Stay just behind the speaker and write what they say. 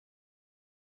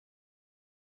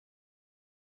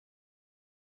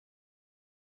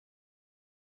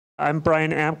I'm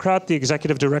Brian Amcrott, the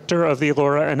Executive Director of the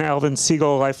Laura and Alvin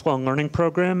Siegal Lifelong Learning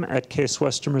Program at Case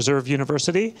Western Reserve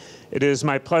University. It is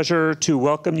my pleasure to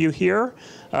welcome you here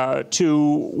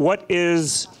to what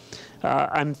is,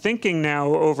 I'm thinking now,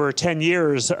 over 10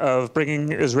 years of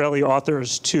bringing Israeli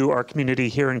authors to our community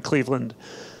here in Cleveland.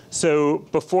 So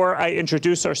before I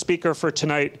introduce our speaker for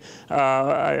tonight,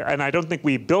 and I don't think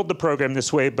we build the program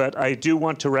this way, but I do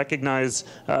want to recognize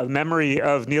the memory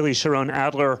of Neely Sharon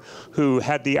Adler, who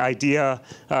had the idea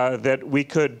that we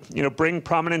could, bring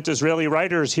prominent Israeli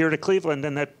writers here to Cleveland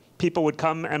and that people would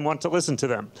come and want to listen to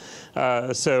them.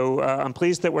 So I'm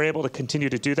pleased that we're able to continue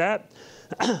to do that.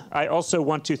 I also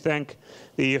want to thank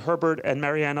the Herbert and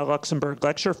Mariana Luxemburg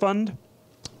Lecture Fund.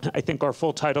 I think our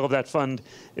full title of that fund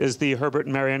is the Herbert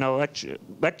and Mariana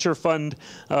Lecture Fund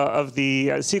of the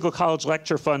Siegal College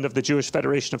Lecture Fund of the Jewish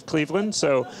Federation of Cleveland.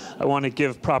 So I want to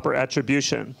give proper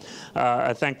attribution.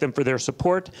 I thank them for their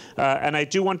support. And I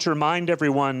do want to remind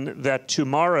everyone that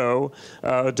tomorrow,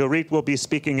 Dorit will be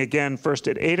speaking again, first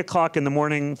at 8 o'clock in the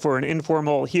morning for an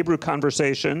informal Hebrew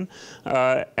conversation,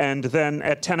 and then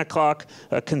at 10 o'clock,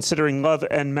 considering love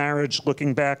and marriage,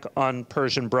 looking back on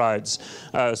Persian brides.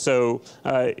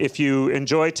 If you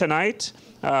enjoy tonight,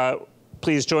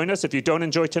 please join us. If you don't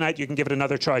enjoy tonight, you can give it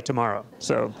another try tomorrow.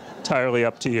 So entirely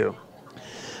up to you.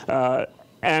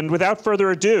 And without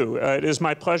further ado, it is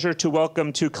my pleasure to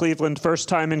welcome to Cleveland, first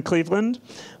time in Cleveland,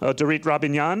 Dorit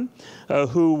Rabinyan,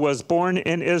 who was born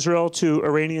in Israel to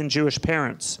Iranian Jewish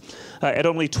parents. At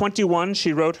only 21,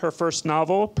 she wrote her first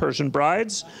novel, Persian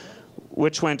Brides,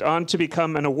 which went on to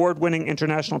become an award-winning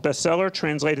international bestseller,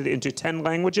 translated into 10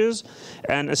 languages,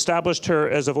 and established her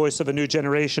as a voice of a new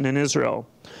generation in Israel.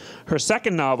 Her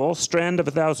second novel, Strand of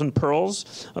a Thousand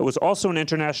Pearls, was also an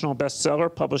international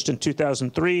bestseller, published in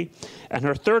 2003. And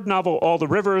her third novel, All the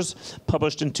Rivers,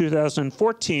 published in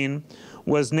 2014,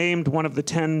 was named one of the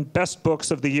 10 best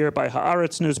books of the year by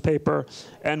Haaretz newspaper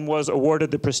and was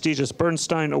awarded the prestigious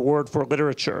Bernstein Award for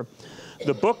Literature.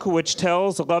 The book, which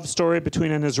tells a love story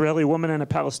between an Israeli woman and a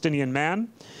Palestinian man,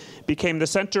 became the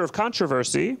center of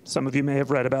controversy, some of you may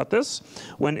have read about this,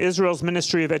 when Israel's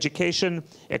Ministry of Education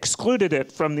excluded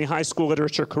it from the high school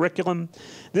literature curriculum.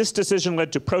 This decision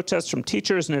led to protests from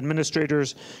teachers and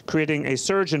administrators, creating a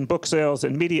surge in book sales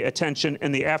and media attention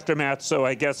in the aftermath, so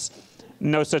I guess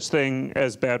no such thing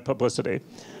as bad publicity.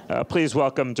 Please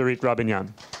welcome Dorit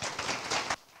Rabinyan.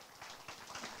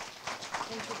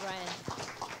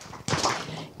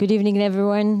 Good evening,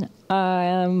 everyone.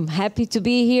 I'm happy to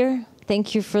be here.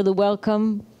 Thank you for the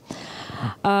welcome.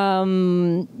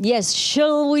 Yes,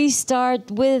 shall we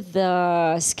start with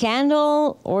the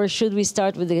scandal, or should we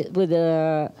start with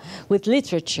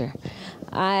literature?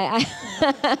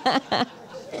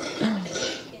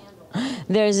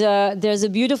 There's a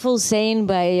beautiful saying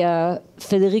by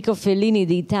Federico Fellini,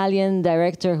 the Italian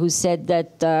director, who said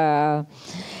that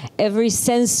every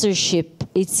censorship,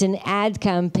 it's an ad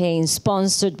campaign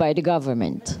sponsored by the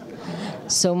government.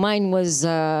 So mine was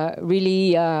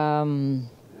really, it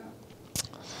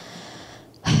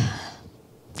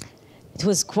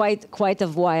was quite a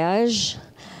voyage.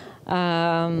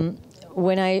 When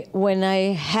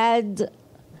I had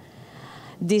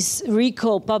this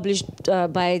recall published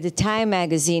by the Time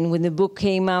magazine, when the book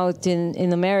came out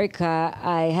in America,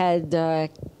 I had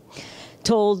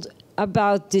told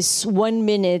about this one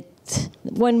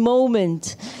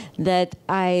moment that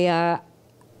I,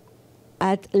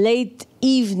 at late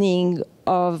evening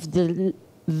of it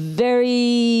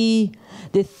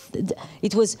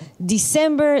was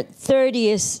December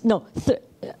 30th, no,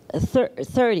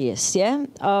 30th, yeah,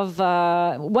 of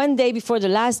one day before the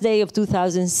last day of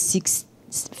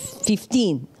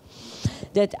 2015,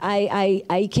 that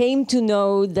I came to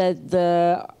know that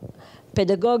the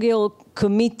pedagogical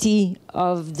committee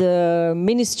of the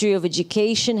Ministry of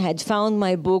Education had found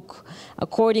my book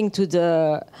according to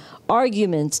the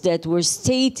arguments that were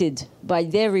stated by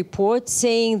their report,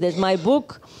 saying that my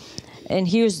book, and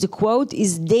here's the quote,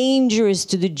 is dangerous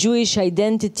to the Jewish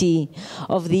identity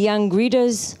of the young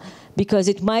readers because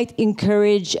it might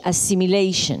encourage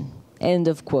assimilation, end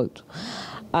of quote.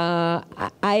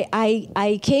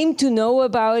 I came to know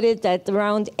about it at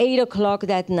around 8 o'clock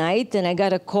that night, and I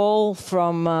got a call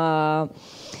from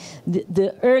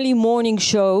the early morning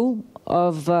show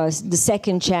of the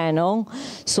second channel.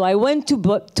 So I went to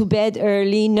bed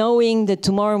early, knowing that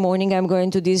tomorrow morning I'm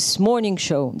going to this morning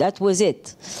show. That was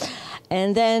it.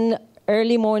 And then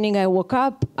early morning I woke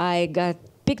up, I got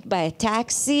picked by a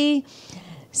taxi,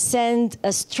 sent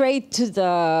straight to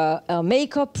the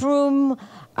makeup room.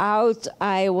 Out,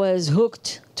 I was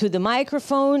hooked to the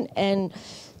microphone, and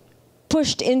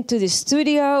pushed into the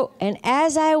studio, and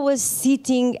as I was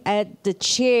sitting at the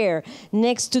chair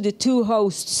next to the two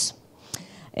hosts,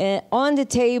 on the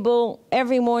table,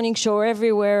 every morning show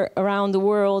everywhere around the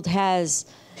world has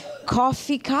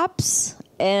coffee cups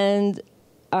and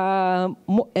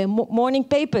morning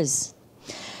papers.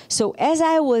 So as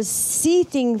I was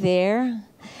sitting there,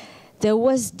 there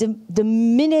was the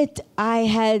minute I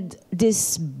had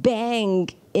this bang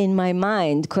in my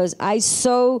mind, because I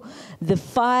saw the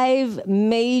 5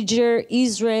 major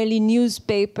Israeli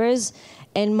newspapers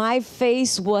and my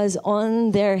face was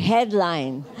on their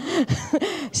headline.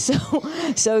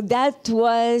 So that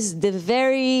was the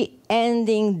very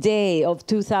ending day of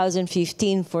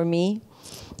 2015 for me.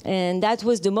 And that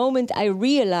was the moment I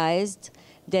realized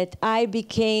that I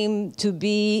became to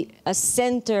be a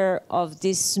center of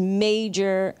this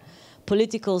major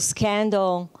political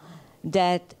scandal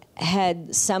that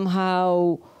had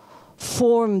somehow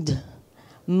formed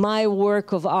my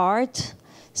work of art,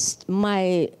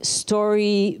 my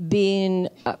story being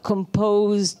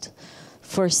composed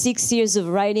for 6 years of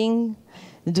writing,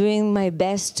 doing my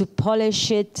best to polish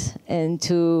it and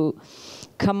to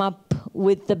come up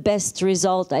with the best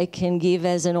result I can give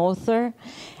as an author.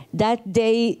 That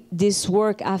day, this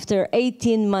work, after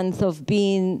 18 months of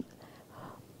being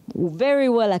very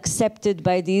well accepted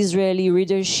by the Israeli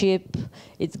readership,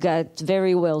 it got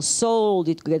very well sold,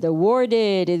 it got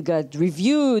awarded, it got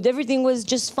reviewed, everything was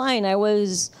just fine. I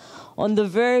was on the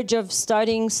verge of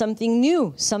starting something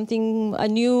new, a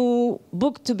new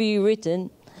book to be written.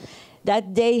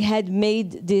 That day had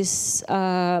made this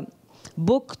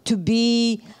book to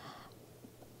be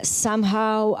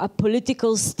somehow a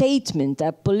political statement,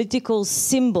 a political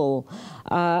symbol,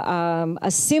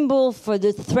 a symbol for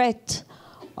the threat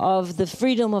of the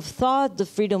freedom of thought, the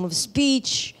freedom of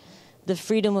speech, the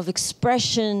freedom of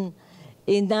expression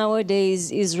in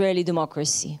nowadays Israeli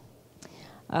democracy.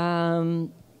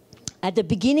 At the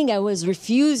beginning, I was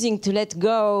refusing to let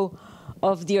go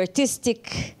of the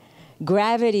artistic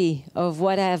gravity of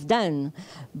what I have done,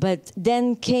 but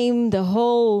then came the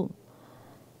whole.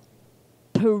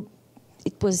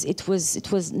 It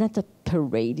was not a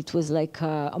parade. It was like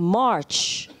a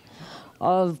march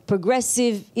of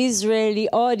progressive Israeli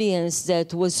audience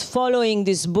that was following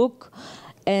this book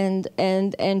and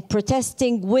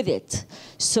protesting with it.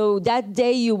 So that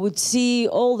day you would see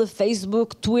all the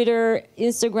Facebook, Twitter,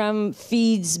 Instagram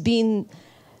feeds being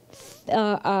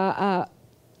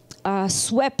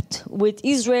swept with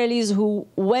Israelis who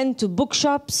went to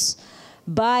bookshops,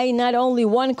 buy not only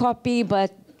one copy,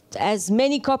 but as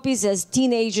many copies as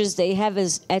teenagers they have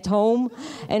at home,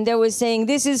 and they were saying,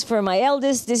 this is for my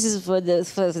eldest, this is for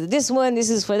this one, this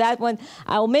is for that one.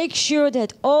 I'll make sure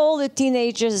that all the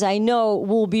teenagers I know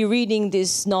will be reading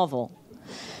this novel.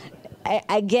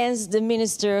 Against the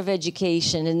Minister of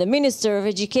Education. And the Minister of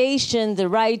Education, the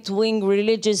right-wing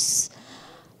religious,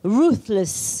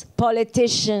 ruthless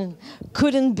politician,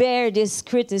 couldn't bear this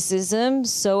criticism.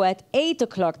 So at 8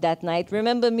 o'clock that night,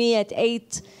 remember me at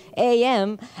 8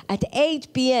 a.m., at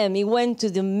 8 p.m. he went to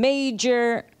the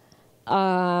major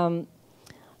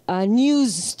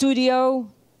news studio,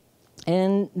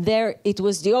 and there it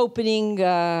was the opening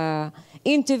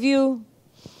interview.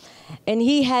 And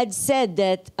he had said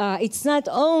that it's not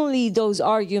only those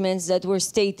arguments that were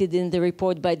stated in the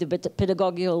report by the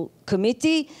pedagogical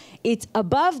committee, it's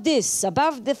above this,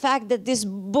 above the fact that this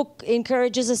book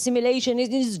encourages assimilation,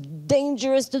 it is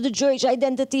dangerous to the Jewish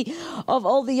identity of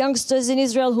all the youngsters in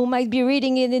Israel who might be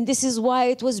reading it, and this is why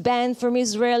it was banned from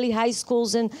Israeli high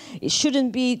schools and it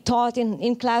shouldn't be taught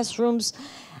in classrooms.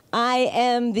 I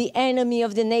am the enemy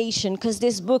of the nation, because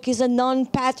this book is a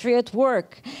non-patriot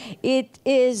work. It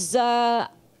is,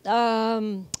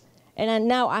 and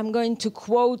now I'm going to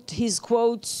quote his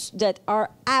quotes that are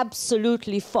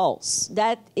absolutely false.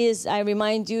 That is, I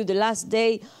remind you, the last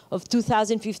day of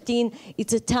 2015.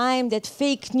 It's a time that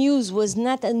fake news was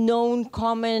not a known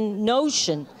common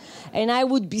notion. And I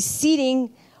would be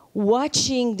sitting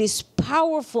watching this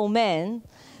powerful man,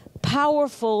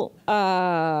 powerful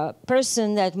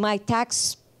person that my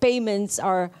tax payments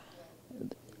are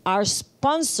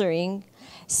sponsoring,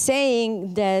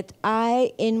 saying that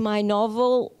I, in my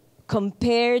novel,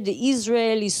 compare the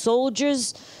Israeli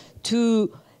soldiers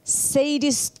to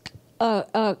sadist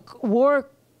war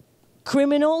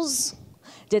criminals,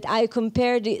 that I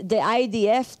compare the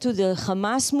IDF to the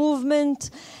Hamas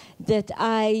movement, that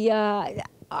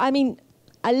I mean,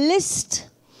 a list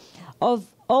of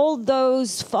all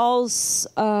those false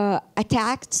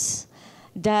attacks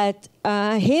that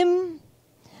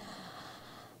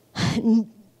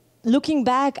looking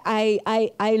back,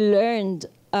 I learned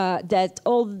that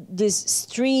all this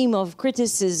stream of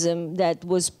criticism that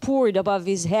was poured above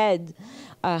his head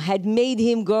had made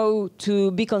him go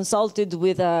to be consulted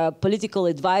with a political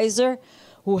advisor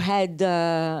who had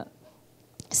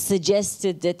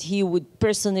suggested that he would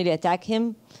personally attack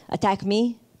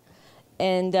me.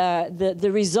 And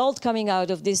the result coming out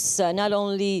of this, not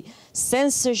only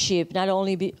censorship, not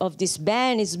only of this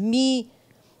ban, is me,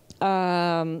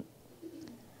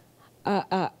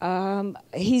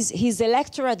 his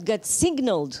electorate got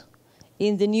signaled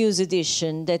in the news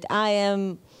edition that I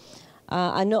am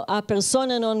a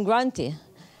persona non grata.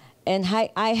 And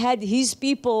I had his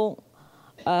people,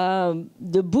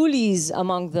 the bullies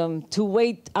among them, to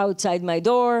wait outside my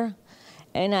door.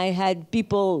 And I had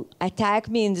people attack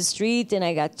me in the street, and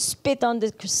I got spit on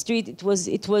the street. It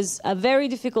was a very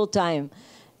difficult time.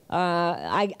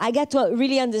 I got to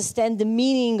really understand the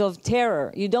meaning of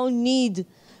terror. You don't need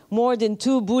more than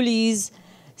 2 bullies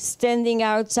standing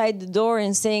outside the door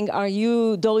and saying, "Are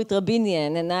you Dorit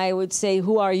Rabinyan?" And I would say,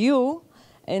 "Who are you?"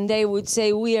 And they would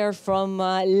say, "We are from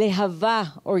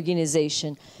Lehava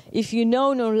organization." If you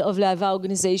know of Lehava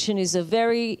organization, is a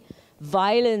very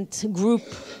violent group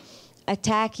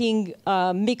attacking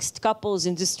mixed couples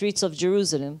in the streets of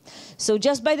Jerusalem. So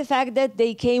just by the fact that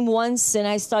they came once and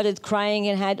I started crying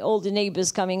and had all the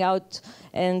neighbors coming out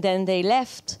and then they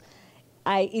left,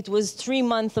 it was 3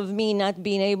 months of me not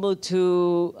being able to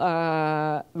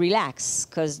relax,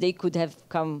 because they could have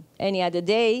come any other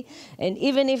day, and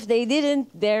even if they didn't,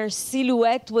 their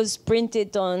silhouette was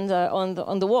printed on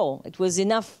the wall. It was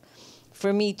enough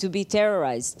for me to be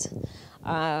terrorized.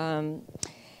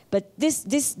 But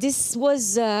this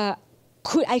was,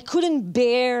 I couldn't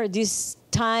bear this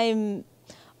time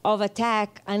of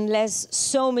attack unless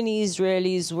so many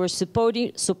Israelis were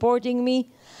supporting me,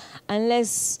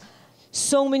 unless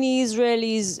so many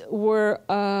Israelis were,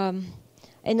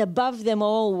 and above them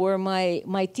all were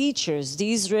my teachers,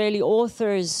 the Israeli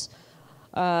authors,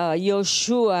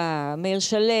 Yoshua, Meir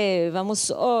Shalev,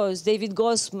 Amos Oz, David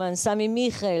Grossman, Sami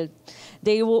Michel.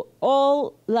 They were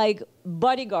all like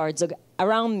bodyguards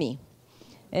around me.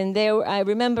 And I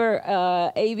remember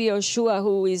A.B. Yoshua,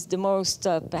 who is the most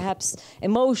perhaps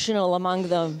emotional among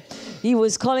them. He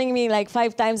was calling me like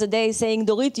 5 times a day saying,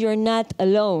 "Dorit, you're not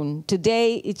alone.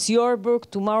 Today it's your book,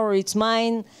 tomorrow it's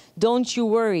mine. Don't you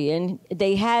worry." And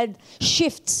they had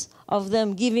shifts of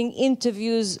them giving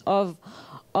interviews of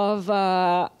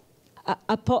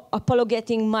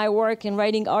apologeting my work and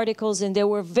writing articles, and they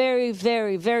were very,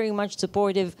 very, very much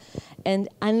supportive. And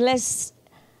unless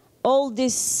all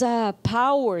these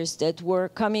powers that were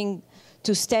coming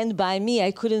to stand by me,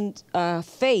 I couldn't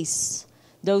face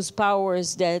those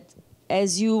powers that, as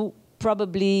you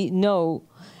probably know,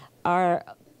 are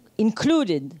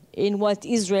included in what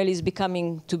Israel is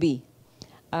becoming to be.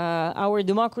 Our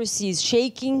democracy is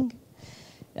shaking.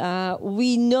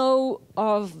 We know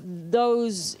of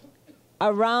those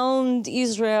around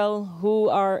Israel who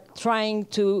are trying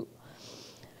to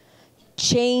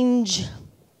change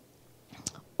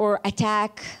or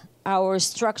attack our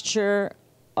structure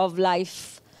of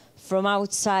life from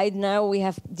outside. Now we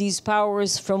have these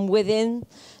powers from within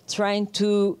trying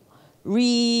to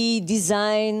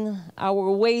redesign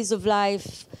our ways of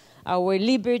life, our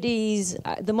liberties,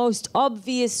 the most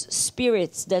obvious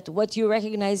spirits that what you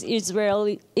recognize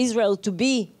Israel to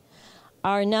be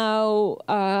are now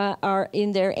are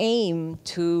in their aim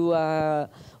to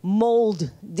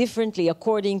mold differently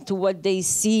according to what they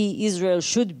see Israel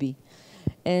should be.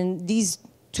 And these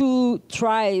 2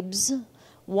 tribes,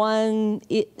 one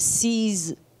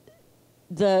sees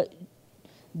the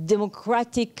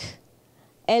democratic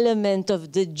element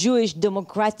of the Jewish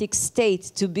democratic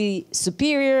state to be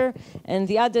superior, and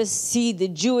the others see the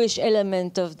Jewish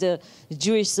element of the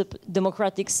Jewish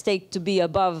democratic state to be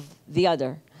above the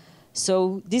other.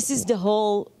 So this is the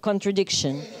whole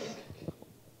contradiction.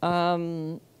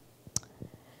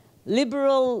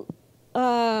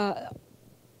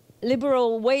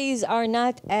 Liberal ways are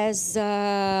not as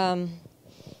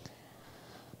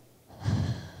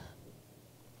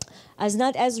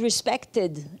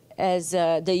respected as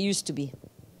they used to be.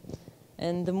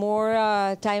 And the more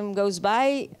time goes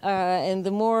by, and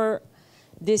the more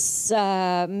this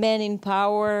man in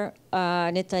power,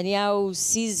 Netanyahu,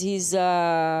 sees his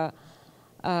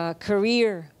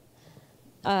career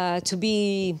to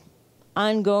be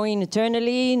ongoing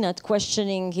eternally, not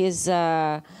questioning his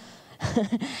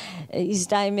his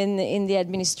time in the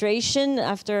administration.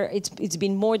 After it's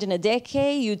been more than a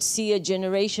decade, you'd see a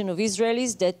generation of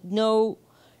Israelis that know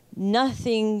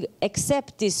nothing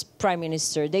except this prime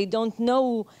minister. They don't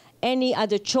know any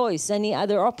other choice, any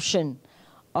other option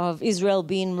of Israel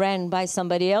being ran by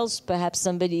somebody else, perhaps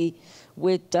somebody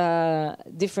with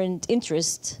different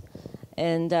interests.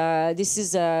 And this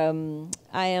is, I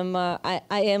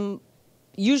am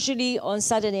usually on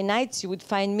Saturday nights, you would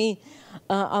find me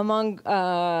among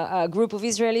a group of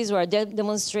Israelis who are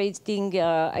demonstrating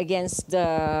against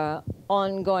the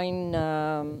ongoing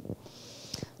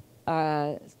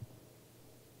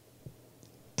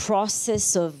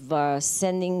process of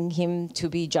sending him to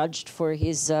be judged for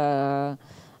his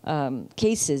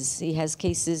cases. He has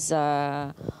cases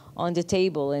on the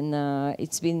table, and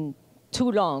it's been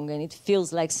too long, and it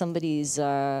feels like somebody is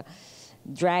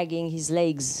dragging his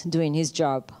legs doing his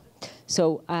job.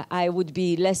 So I would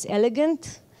be less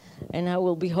elegant, and I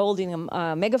will be holding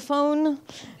a megaphone,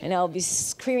 and I'll be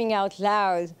screaming out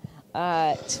loud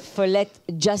for let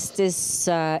justice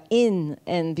in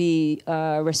and be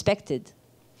respected.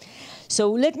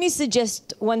 So let me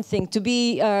suggest one thing, to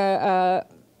be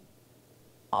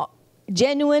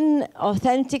genuine,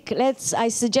 authentic. I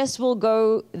suggest we'll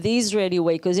go the Israeli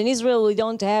way, because in Israel we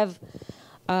don't have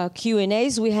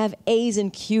Q&As, we have A's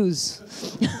and Q's.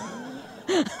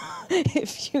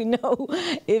 if you know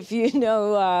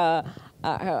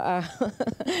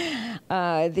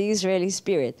the Israeli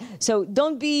spirit. So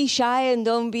don't be shy and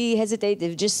don't be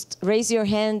hesitative. Just raise your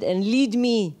hand and lead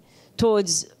me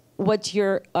towards what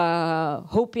you're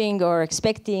hoping or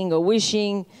expecting or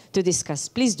wishing to discuss.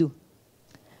 Please do.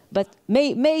 But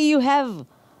may you have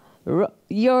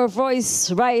your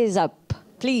voice rise up,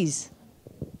 please.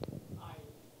 Hi,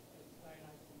 it's very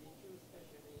nice to meet you,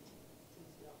 especially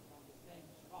since you are from the same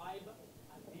tribe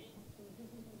as me.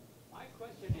 My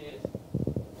question is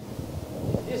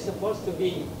this supposed to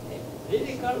be a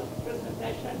political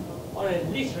presentation or a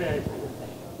literary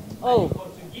presentation? Oh. In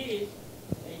Portuguese,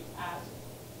 they ask,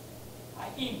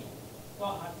 Haim,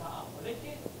 Tohata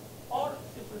Politik, or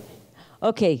Sifrati.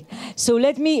 Okay, so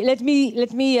let me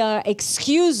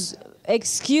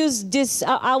excuse this.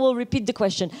 I will repeat the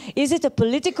question. Is it a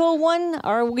political one?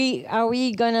 Are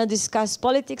we gonna discuss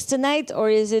politics tonight,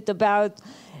 or is it about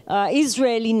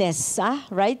Israeliness?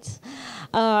 Right?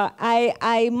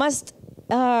 I must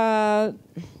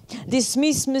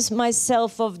dismiss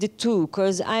myself of the two,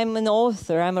 because I'm an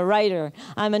author, I'm a writer,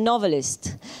 I'm a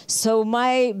novelist. So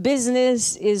my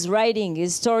business is writing,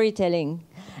 is storytelling.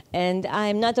 And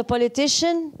I'm not a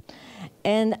politician,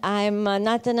 and I'm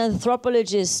not an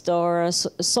anthropologist or a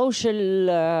social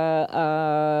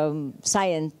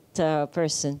science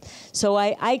person. So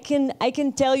I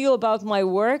can tell you about my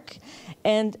work,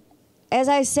 and as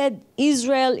I said,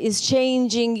 Israel is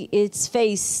changing its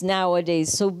face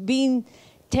nowadays. So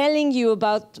telling you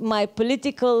about my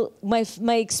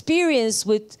my experience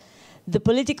with the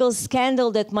political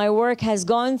scandal that my work has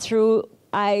gone through,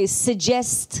 I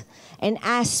suggest an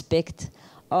aspect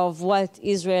of what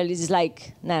Israel is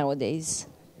like nowadays.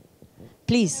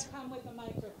 Please. Come with a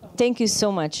microphone. Thank you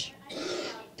so much.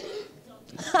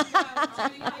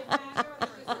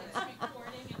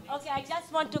 Okay, I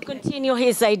just want to continue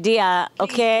his idea,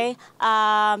 okay?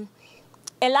 A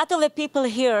lot of the people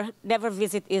here never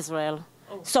visit Israel.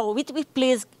 So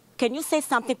please, can you say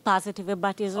something positive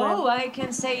about Israel? Oh, I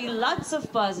can say lots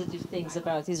of positive things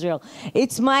about Israel.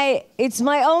 It's my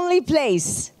only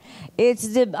place.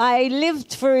 I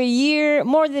lived for a year,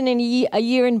 more than a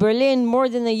year in Berlin, more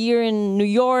than a year in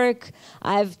New York.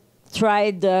 I've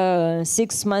tried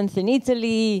 6 months in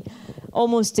Italy,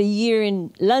 almost a year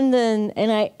in London,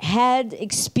 and I had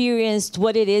experienced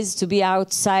what it is to be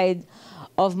outside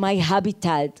of my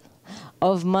habitat,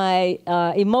 of my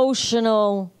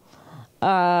emotional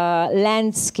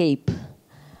landscape.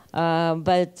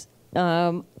 But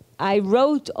I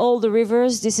wrote All the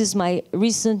Rivers. This is my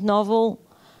recent novel,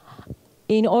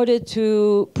 in order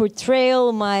to portray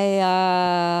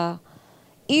my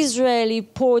Israeli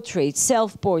portrait,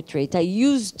 self-portrait. I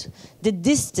used the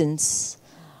distance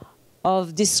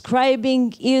of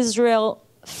describing Israel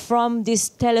from this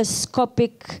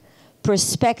telescopic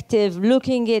perspective,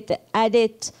 looking at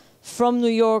it from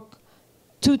New York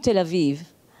to Tel Aviv,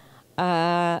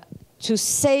 to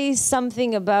say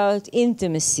something about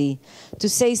intimacy, to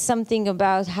say something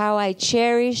about how I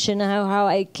cherish and how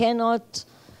I cannot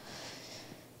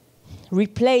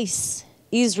replace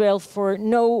Israel for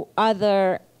no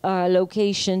other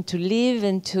location to live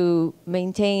and to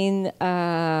maintain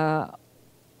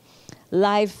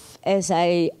life as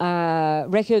I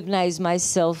recognize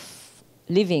myself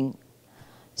living.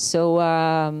 So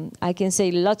I can say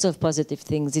lots of positive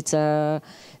things. It's a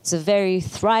very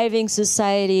thriving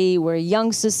society. We're a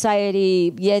young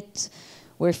society, yet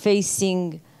we're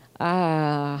facing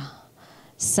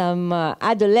some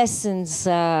adolescence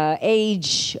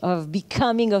age of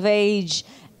becoming of age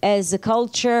as a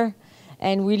culture,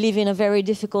 and we live in a very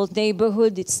difficult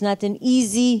neighborhood. It's not an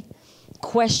easy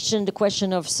question, the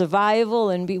question of survival,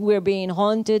 and we're being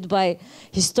haunted by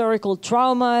historical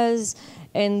traumas,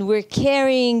 and we're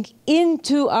carrying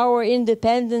into our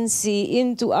independency,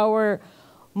 into our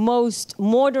most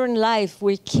modern life,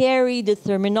 we carry the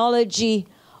terminology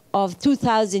of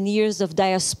 2,000 years of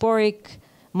diasporic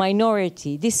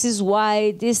minority. This is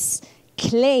why this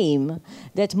claim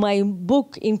that my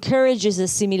book encourages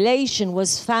assimilation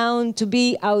was found to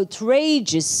be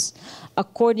outrageous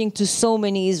according to so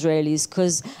many Israelis,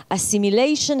 because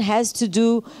assimilation has to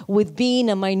do with being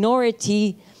a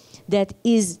minority that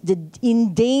is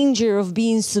in danger of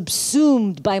being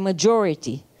subsumed by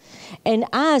majority. And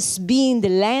us being the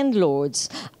landlords,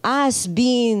 us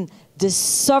being the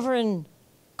sovereign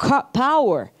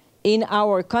power in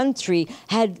our country,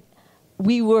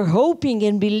 we were hoping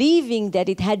and believing that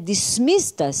it had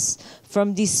dismissed us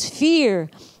from this fear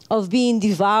of being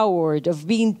devoured, of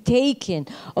being taken,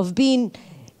 of being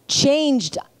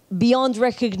changed beyond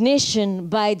recognition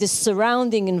by the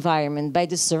surrounding environment, by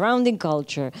the surrounding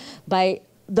culture, by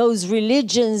those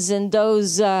religions and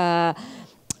those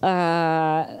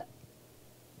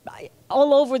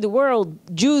all over the world,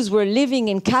 Jews were living,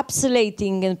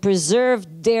 encapsulating and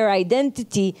preserved their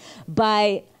identity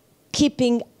by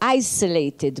keeping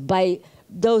isolated, by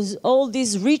all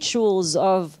these rituals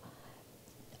of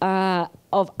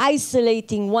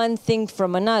isolating one thing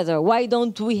from another. Why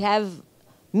don't we have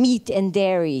meat and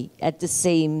dairy at the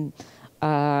same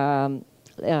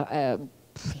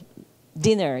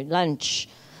dinner, lunch?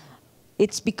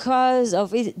 It's because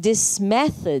of this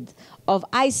method of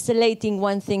isolating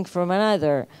one thing from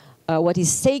another, what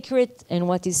is sacred and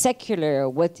what is secular,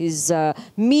 what is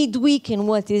midweek and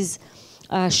what is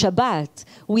Shabbat.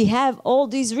 We have all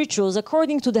these rituals.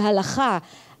 According to the halakha,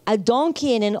 a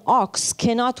donkey and an ox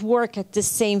cannot work at the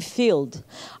same field.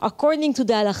 According to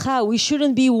the halakha, we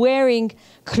shouldn't be wearing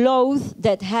clothes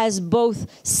that has both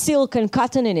silk and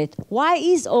cotton in it. Why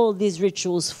is all these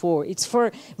rituals for? It's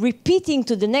for repeating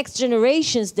to the next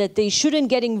generations that they shouldn't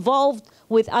get involved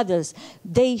with others.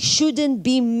 They shouldn't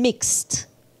be mixed,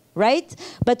 right?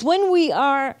 But when we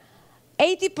are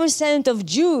 80% of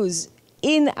Jews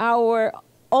in our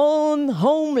own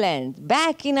homeland,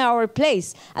 back in our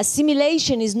place,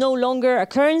 assimilation is no longer a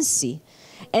currency.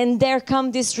 And there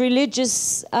come this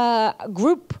religious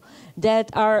group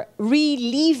that are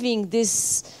reliving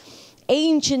this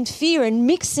ancient fear and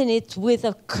mixing it with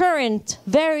a current,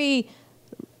 very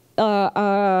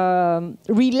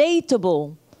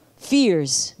relatable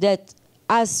fears that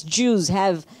us Jews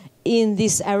have in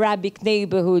this Arabic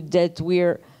neighborhood that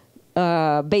we're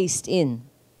based in.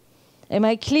 Am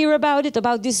I clear about it?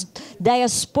 About this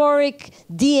diasporic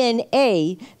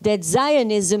DNA that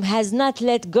Zionism has not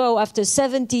let go after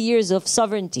 70 years of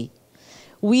sovereignty.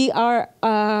 We are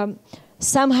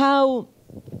somehow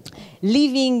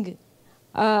living,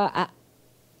 our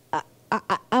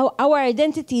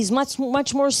identity is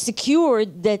much more secure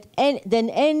than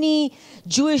any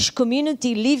Jewish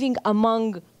community living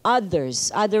among others,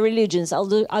 other religions,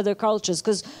 other cultures,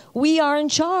 because we are in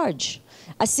charge.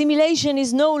 Assimilation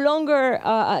is no longer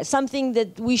something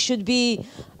that we should be,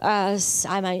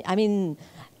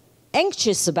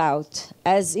 anxious about,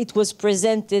 as it was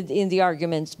presented in the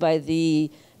arguments by the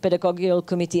pedagogical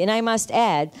committee. And I must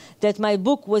add that my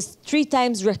book was 3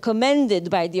 times recommended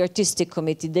by the artistic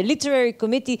committee. The literary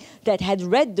committee that had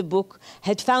read the book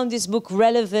had found this book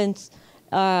relevant,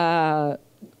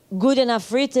 good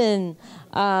enough written,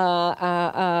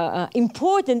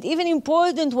 important. Even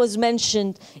important was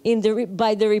mentioned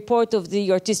by the report of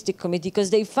the artistic committee,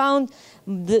 because they found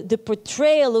the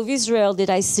portrayal of Israel that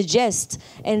I suggest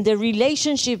and the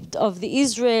relationship of the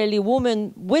Israeli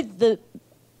woman with the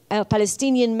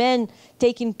Palestinian men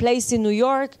taking place in New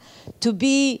York to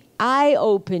be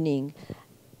eye-opening,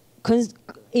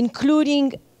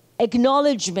 including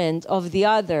acknowledgement of the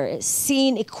other,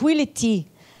 seeing equality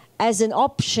as an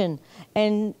option.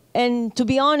 And to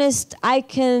be honest, I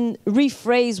can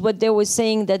rephrase what they were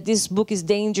saying, that this book is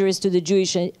dangerous to the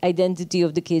Jewish identity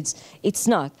of the kids. It's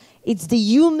not. It's the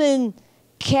human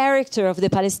character of the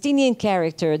Palestinian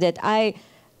character that I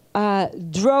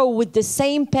draw with the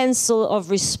same pencil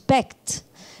of respect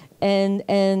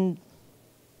and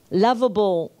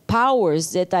lovable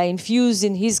powers that I infuse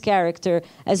in his character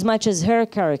as much as her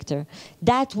character.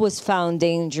 That was found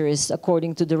dangerous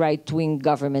according to the right-wing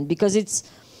government, because it's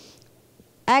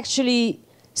actually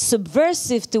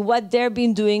subversive to what they've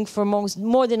been doing for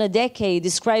more than a decade,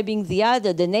 describing the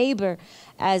other, the neighbor,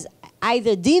 as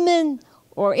either demon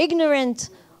or ignorant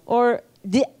or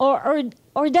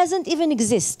doesn't even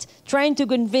exist, trying to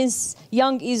convince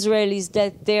young Israelis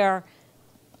that they are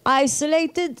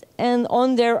isolated and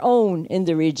on their own in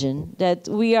the region. That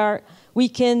we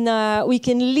can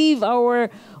live our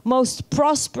most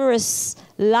prosperous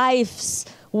lives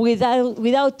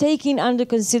without taking under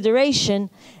consideration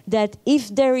that if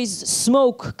there is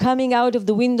smoke coming out of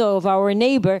the window of our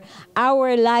neighbor,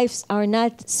 our lives are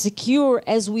not secure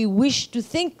as we wish to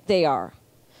think they are,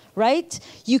 right?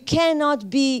 You cannot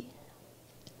be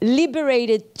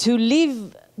liberated to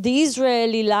live the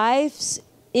Israeli lives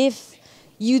if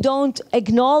you don't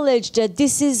acknowledge that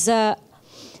this is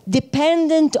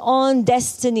dependent on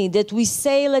destiny, that we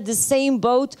sail at the same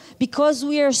boat because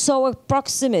we are so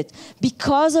proximate,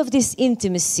 because of this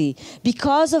intimacy,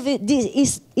 because of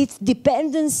its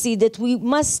dependency, that we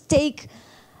must take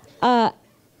an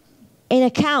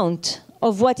account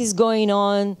of what is going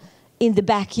on in the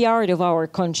backyard of our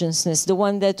consciousness, the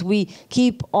one that we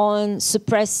keep on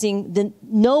suppressing, the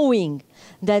knowing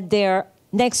that they're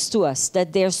next to us,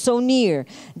 that they're so near,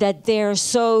 that they're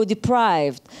so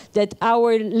deprived, that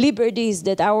our liberties,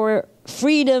 that our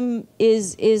freedom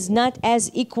is not as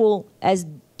equal as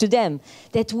to them,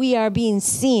 that we are being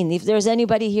seen. If there's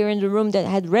anybody here in the room that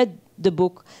had read the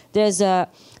book, there's a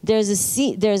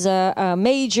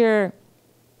major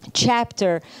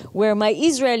chapter where my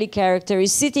Israeli character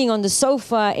is sitting on the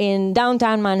sofa in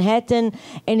downtown Manhattan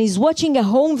and is watching a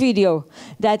home video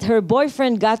that her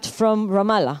boyfriend got from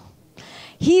Ramallah.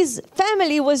 His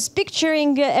family was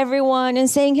picturing everyone and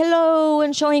saying hello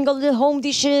and showing all the home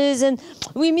dishes and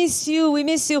we miss you, we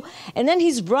miss you. And then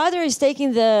his brother is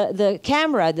taking the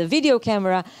camera, the video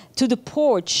camera, to the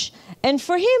porch. And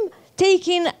for him,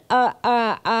 taking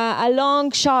a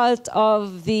long shot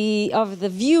of the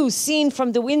view seen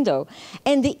from the window.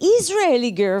 And the Israeli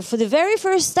girl, for the very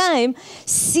first time,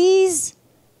 sees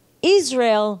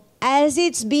Israel as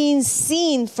it's being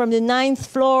seen from the 9th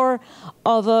floor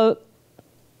of a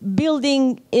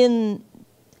building in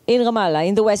Ramallah,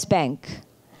 in the West Bank.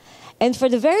 And for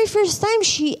the very first time,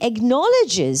 she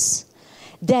acknowledges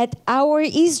that our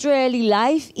Israeli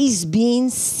life is being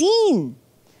seen.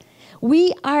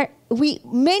 Many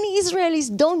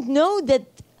Israelis don't know that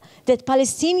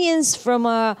Palestinians from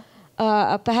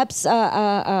perhaps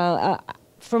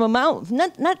from a mountain,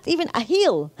 not even a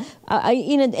hill,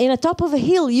 in a top of a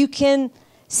hill, you can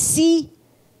see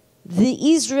the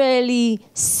Israeli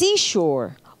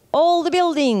seashore. All the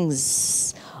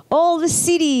buildings, all the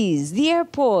cities, the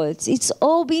airports, it's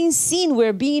all being seen.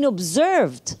 We're being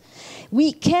observed.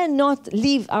 We cannot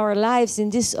live our lives in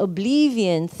this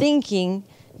oblivion thinking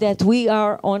that we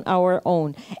are on our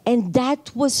own. And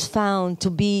that was found to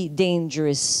be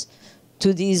dangerous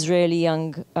to the Israeli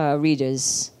young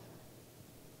readers.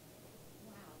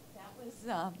 Wow, that was...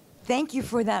 Thank you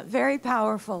for that very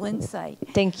powerful insight.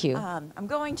 Thank you. I'm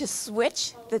going to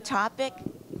switch the topic.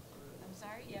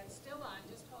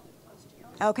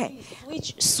 Okay.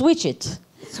 Switch it.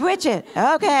 Switch it.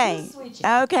 Okay.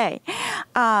 Okay.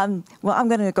 Well, I'm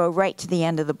going to go right to the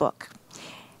end of the book.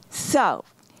 So,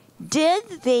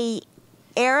 did the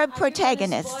Arab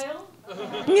protagonist...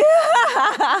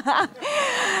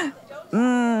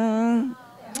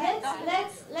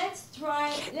 Let's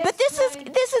try. But this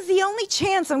is the only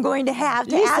chance I'm going to have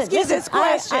to ask you this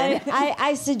question.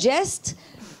 I suggest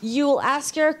you'll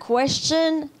ask your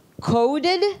question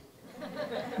coded.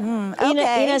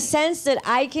 Okay. In a sense that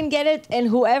I can get it and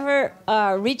whoever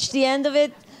reached the end of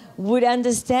it would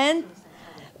understand,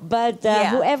 but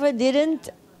whoever didn't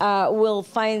will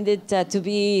find it to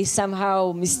be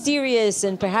somehow mysterious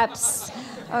and perhaps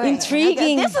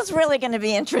intriguing. Okay. This is really going to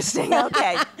be interesting.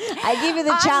 Okay. I give you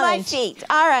the challenge. On my feet.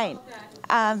 All right.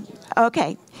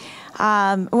 Okay.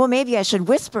 Well, maybe I should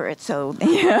whisper it so.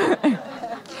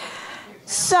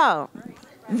 So,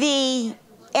 the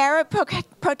Arab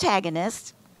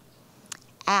protagonist,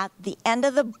 at the end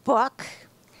of the book,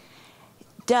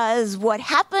 does what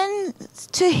happened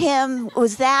to him,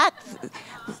 was that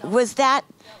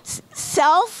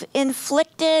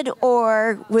self-inflicted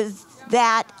or was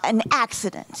that an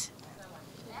accident?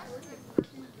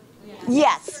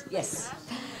 Yes. Yes.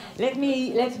 Let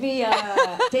me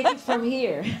take it from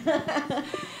here.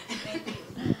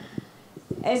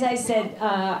 As I said,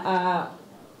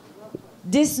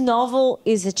 this novel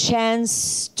is a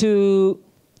chance to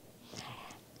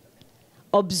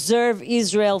observe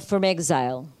Israel from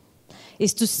exile,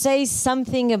 is to say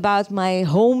something about my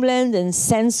homeland and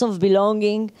sense of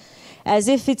belonging, as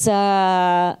if it's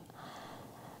a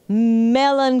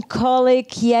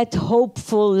melancholic yet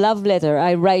hopeful love letter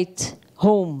I write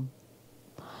home.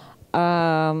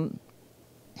 And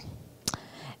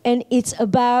it's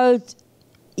about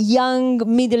young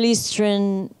Middle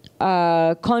Eastern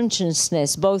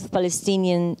consciousness, both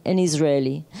Palestinian and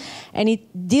Israeli. And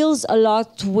it deals a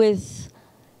lot with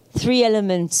three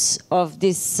elements of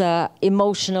this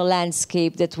emotional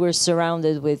landscape that we're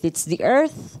surrounded with. It's the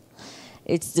earth,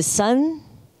 it's the sun,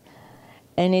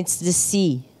 and it's the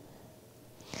sea.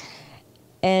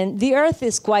 And the earth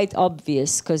is quite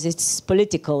obvious because it's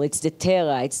political. It's the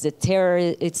terra. It's the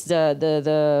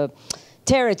the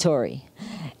territory.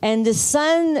 And the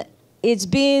sun, it's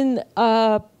been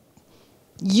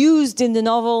used in the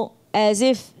novel as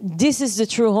if this is the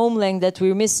true homeland that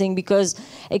we're missing, because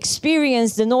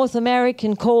experience the North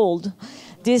American cold.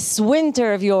 This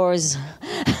winter of yours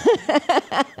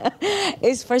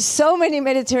is, for so many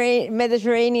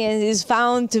Mediterraneans, is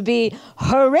found to be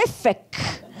horrific.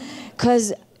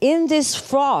 Because in this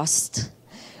frost,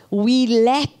 we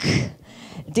lack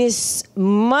this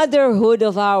motherhood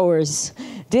of ours,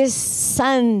 this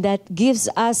sun that gives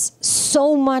us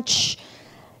so much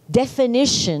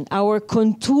definition, our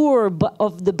contour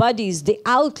of the bodies, the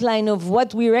outline of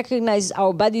what we recognize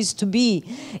our bodies to be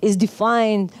is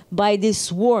defined by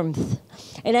this warmth.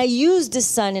 And I use the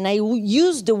sun and I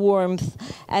use the warmth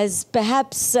as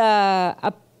perhaps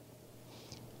a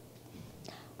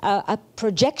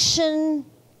projection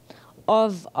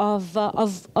of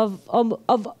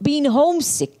being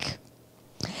homesick.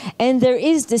 And there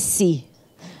is the sea.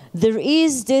 There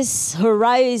is this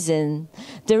horizon.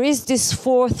 There is this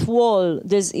fourth wall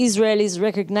that Israelis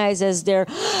recognize as their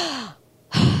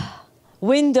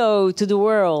window to the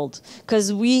world,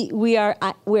 because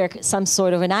we're some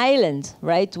sort of an island,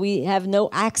 right? We have no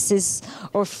access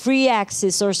or free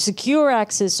access or secure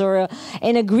access or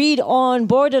an agreed on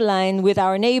borderline with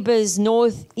our neighbors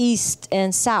north, east,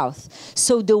 and south.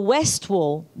 So the west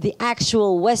wall, the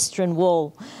actual western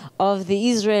wall of the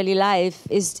Israeli life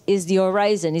is the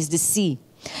horizon, is the sea.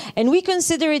 And we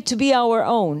consider it to be our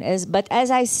own. But as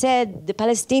I said, the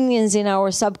Palestinians in our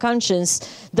subconscious,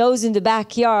 those in the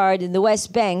backyard, in the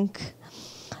West Bank,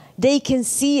 they can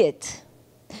see it.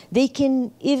 They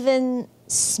can even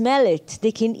smell it.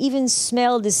 They can even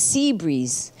smell the sea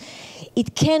breeze.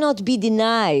 It cannot be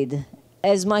denied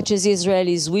as much as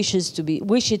Israelis wish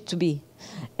it to be.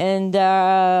 And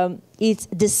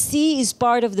the sea is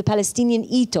part of the Palestinian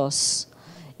ethos,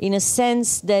 in a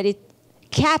sense that it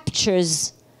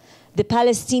captures the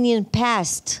Palestinian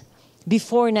past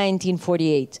before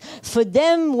 1948. For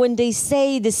them, when they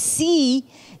say the sea,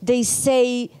 they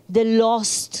say the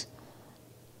lost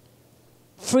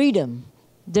freedom,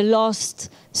 the lost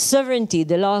sovereignty,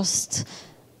 the lost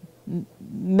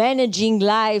managing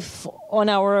life on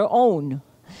our own.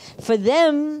 For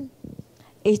them,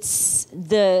 it's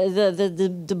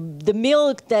the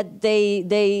milk that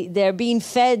they're being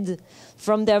fed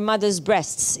from their mother's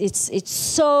breasts. It's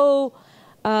so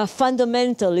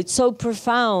fundamental, it's so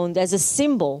profound as a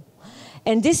symbol.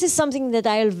 And this is something that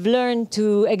I've learned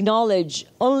to acknowledge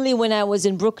only when I was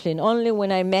in Brooklyn, only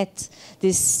when I met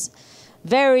this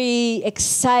very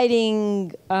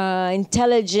exciting,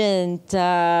 intelligent,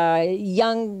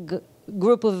 young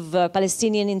group of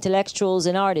Palestinian intellectuals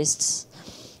and artists.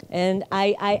 And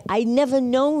I've never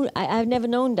known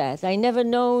that. I never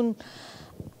known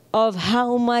of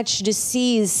how much the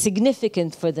sea is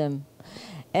significant for them.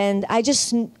 And I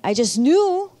just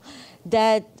knew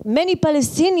that many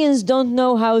Palestinians don't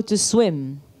know how to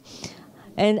swim.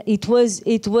 And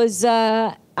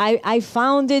I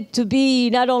found it to be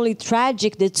not only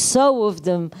tragic that so of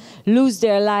them lose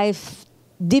their life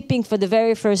dipping for the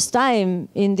very first time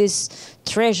in this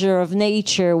treasure of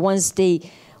nature once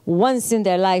in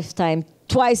their lifetime,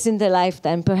 twice in their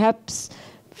lifetime, perhaps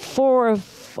 4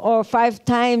 or 5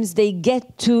 times they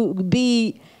get to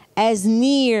be as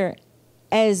near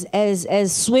as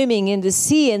swimming in the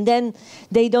sea, and then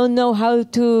they don't know how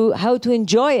to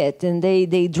enjoy it, and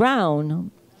they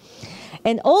drown.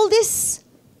 And all this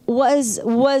was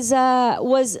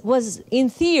in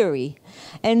theory,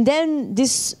 and then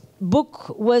this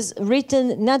book was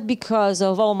written not because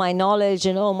of all my knowledge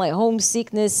and all my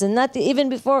homesickness, and not even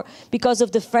because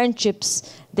of the friendships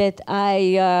that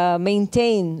I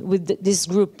maintain with this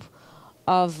group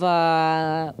of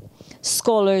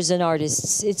scholars and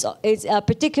artists. It's a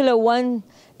particular one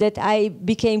that I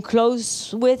became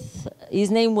close with.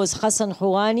 His name was Hassan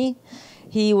Houani.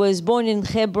 He was born in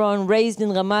Hebron, raised in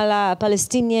Ramallah, a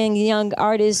Palestinian young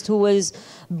artist who was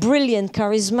brilliant,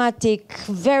 charismatic,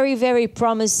 very, very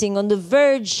promising, on the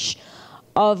verge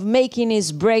of making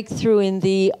his breakthrough in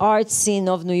the art scene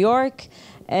of New York.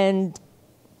 And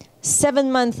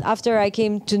 7 months after I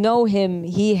came to know him,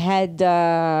 he had...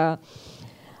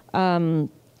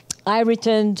 I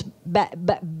returned back.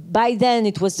 By then,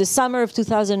 it was the summer of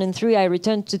 2003. I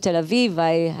returned to Tel Aviv.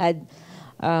 I had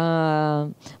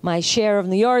my share of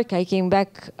New York. I came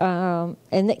back,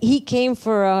 and he came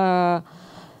for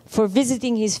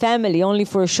visiting his family only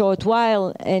for a short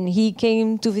while, and he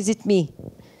came to visit me.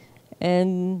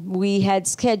 And we had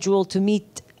scheduled to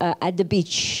meet at the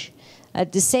beach,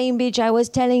 at the same beach I was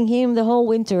telling him the whole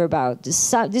winter about.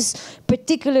 This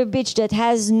particular beach that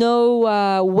has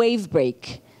no wave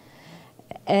break.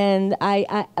 And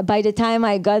by the time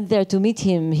I got there to meet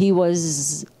him, he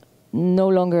was no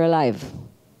longer alive.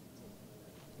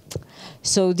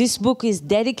 So this book is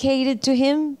dedicated to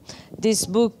him. This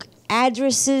book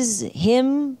addresses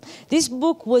him. This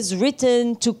book was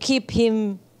written to keep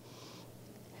him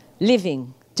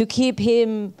living, to keep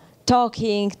him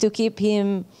talking, to keep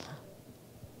him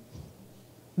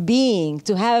being,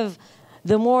 to have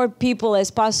the more people as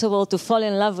possible to fall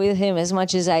in love with him as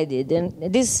much as I did.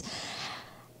 And this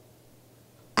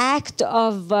act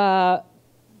of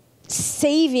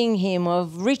saving him,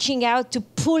 of reaching out to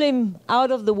pull him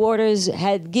out of the waters,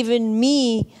 had given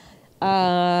me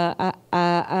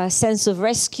a sense of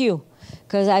rescue,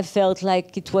 because I felt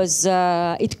like it was,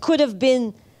 it could have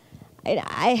been.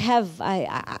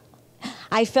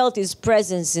 I felt his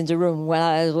presence in the room while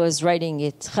I was writing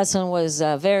it. Hassan was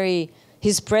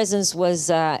his presence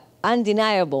was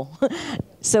undeniable.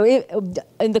 So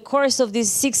in the course of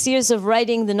these 6 years of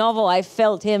writing the novel, I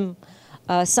felt him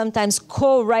sometimes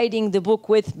co-writing the book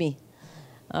with me.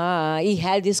 He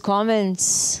had his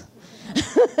comments.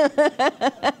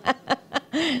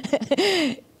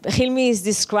 Hilmi is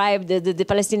described, the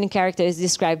Palestinian character is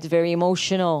described very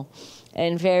emotional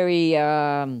and very,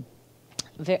 a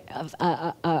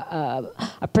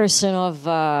person of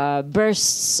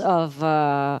bursts of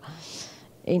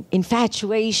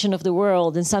infatuation of the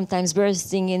world, and sometimes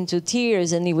bursting into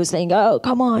tears. And he was saying, "Oh,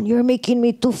 come on, you're making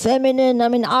me too feminine.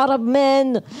 I'm an Arab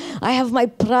man. I have my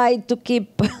pride to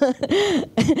keep."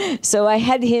 So I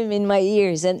had him in my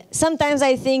ears. And sometimes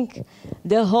I think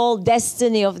the whole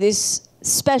destiny of this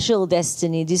special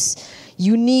destiny, this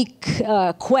unique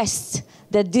quest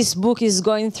that this book is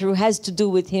going through, has to do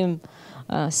with him,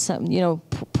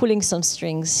 pulling some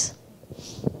strings.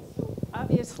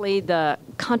 Obviously, the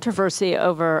controversy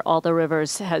over All the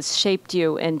Rivers has shaped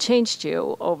you and changed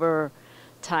you over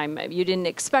time. You didn't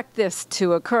expect this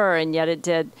to occur, and yet it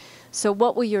did. So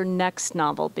what will your next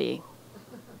novel be?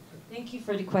 Thank you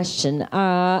for the question.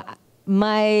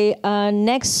 My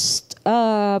next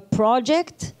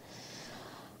project,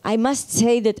 I must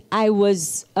say that I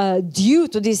was, due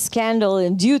to this scandal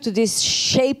and due to this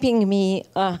shaping me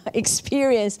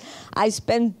experience, I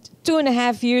spent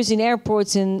 2.5 years in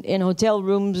airports, in hotel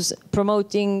rooms,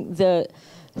 promoting the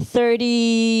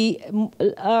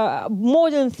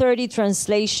more than 30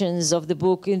 translations of the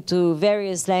book into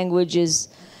various languages,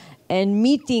 and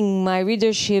meeting my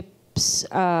readerships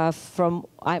from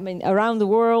around the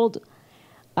world,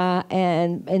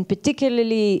 and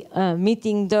particularly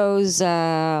meeting those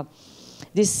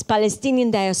this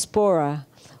Palestinian diaspora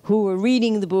who were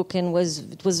reading the book, and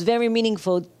it was very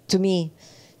meaningful to me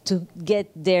to get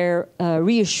their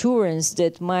reassurance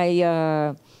that my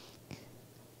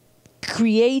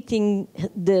creating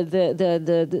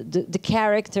the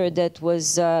character that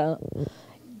was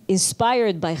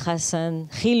inspired by Hassan,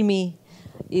 Hilmi,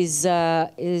 is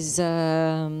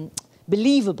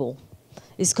believable,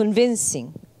 is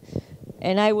convincing.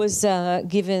 And I was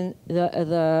given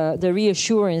the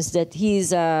reassurance that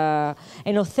he's an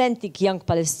authentic young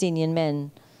Palestinian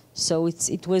man. So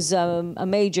it was a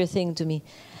major thing to me.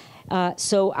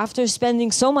 So after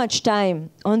spending so much time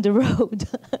on the road,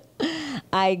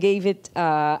 I gave it,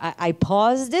 I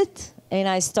paused it, and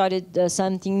I started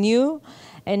something new.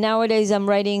 And nowadays I'm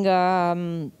writing,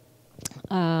 how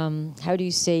do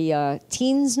you say,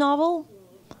 teens novel?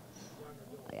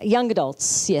 Young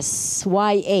adults, yes,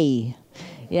 YA.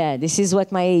 Yeah, this is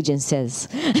what my agent says.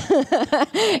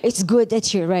 It's good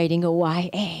that you're writing a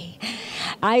YA.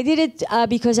 I did it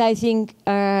because I think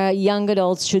young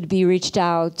adults should be reached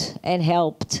out and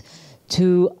helped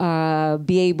to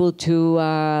be able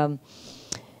to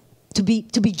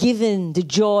be given the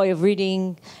joy of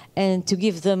reading, and to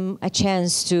give them a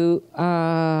chance to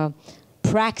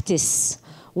practice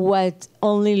what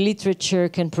only literature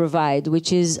can provide,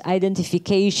 which is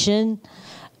identification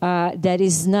that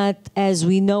is not as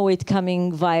we know it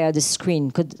coming via the screen,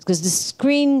 because the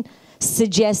screen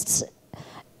suggests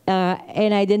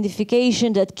an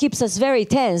identification that keeps us very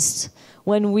tense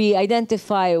when we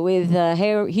identify with the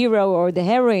hero or the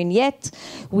heroine, yet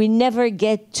we never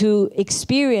get to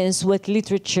experience what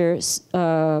literature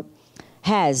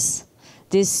has.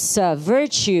 This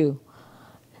virtue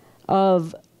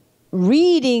of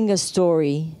reading a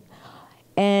story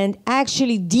and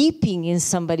actually deeping in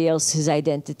somebody else's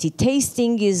identity.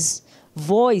 Tasting his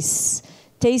voice,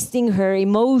 tasting her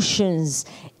emotions,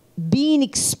 being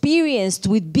experienced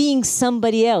with being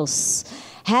somebody else,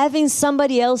 having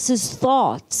somebody else's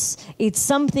thoughts. It's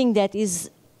something that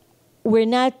we're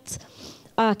not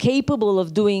capable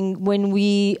of doing when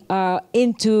we are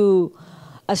into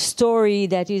a story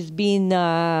that is being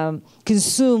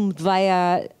consumed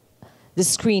via the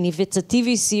screen. If it's a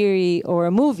TV series or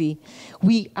a movie,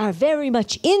 we are very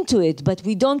much into it, but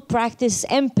we don't practice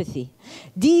empathy.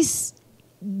 This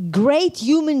great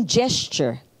human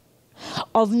gesture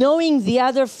of knowing the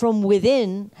other from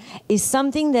within is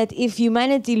something that if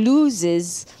humanity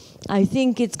loses, I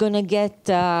think it's going to get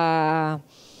to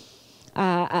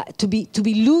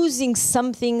be losing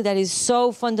something that is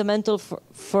so fundamental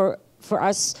for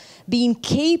us being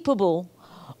capable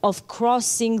of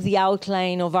crossing the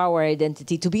outline of our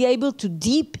identity. To be able to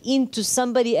deep into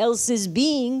somebody else's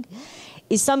being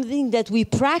is something that we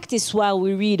practice while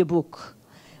we read a book.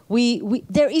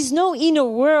 There is no inner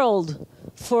world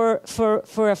for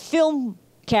a film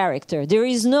character. There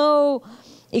is no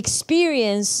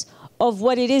experience of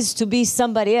what it is to be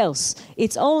somebody else.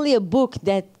 It's only a book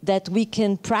that we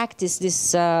can practice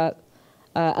this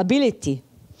ability.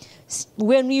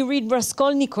 When we read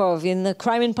Raskolnikov in The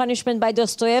Crime and Punishment by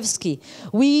Dostoevsky,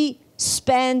 we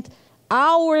spend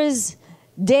hours,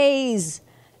 days,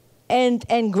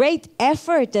 and great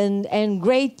effort and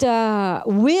great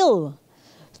will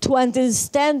to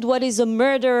understand what is a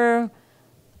murderer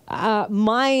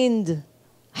mind,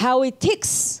 how it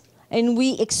ticks, and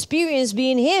we experience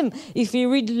being him. If we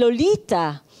read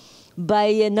Lolita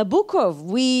by Nabokov,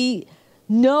 we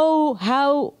know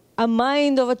how a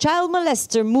mind of a child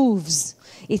molester moves.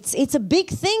 It's a big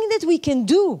thing that we can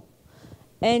do,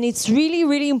 and it's really,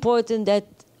 really important that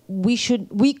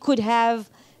we could have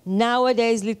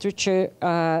nowadays literature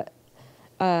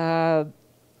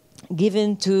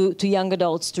given to young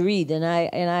adults to read,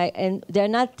 and there are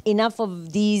not enough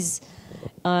of these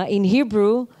in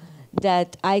Hebrew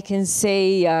that I can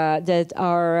say that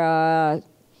are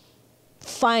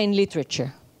fine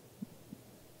literature.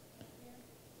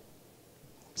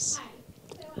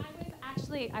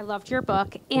 I loved your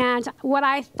book, and what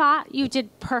I thought you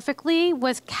did perfectly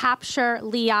was capture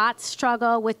Liat's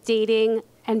struggle with dating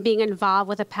and being involved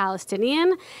with a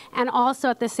Palestinian, and also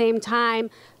at the same time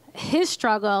his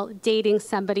struggle dating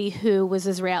somebody who was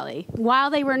Israeli. While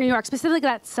they were in New York, specifically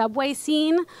that subway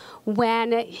scene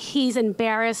when he's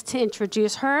embarrassed to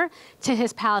introduce her to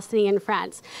his Palestinian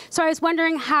friends. So I was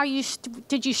wondering how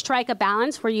did you strike a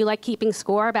balance? Were you like keeping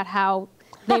score about how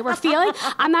they were feeling?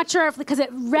 I'm not sure if, because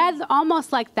it read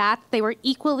almost like that. They were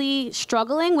equally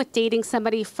struggling with dating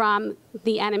somebody from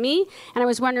the enemy. And I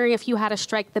was wondering if you had to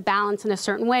strike the balance in a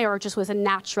certain way or it just was a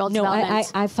natural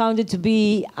development. I found it to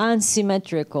be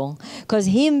unsymmetrical. Because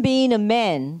him being a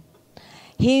man,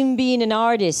 him being an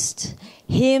artist,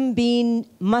 him being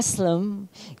Muslim,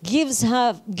 gives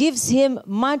him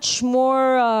much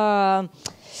more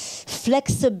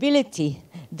flexibility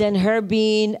than her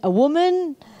being a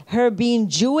woman, her being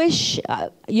Jewish.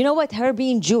 You know what? Her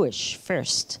being Jewish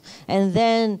first, and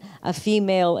then a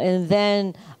female, and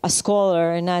then a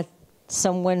scholar, and not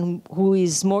someone who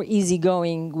is more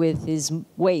easygoing with his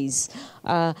ways.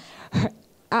 We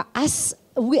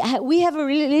have a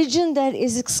religion that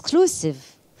is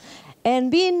exclusive, and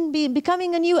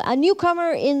becoming a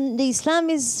newcomer in the Islam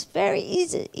is very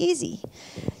easy.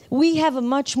 We have a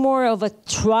much more of a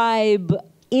tribe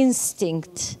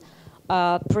instinct.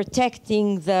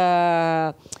 Protecting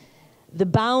the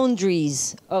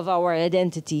boundaries of our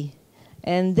identity,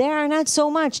 and they are not so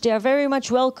much. They are very much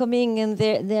welcoming, and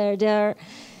there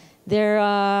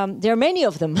are many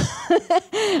of them.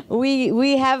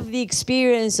 we have the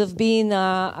experience of being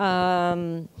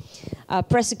a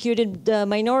persecuted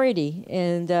minority,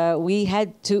 and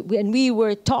we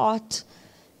were taught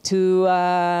to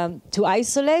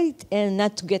isolate and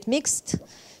not to get mixed.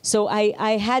 So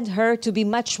I had her to be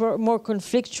much more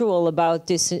conflictual about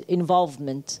this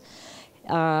involvement.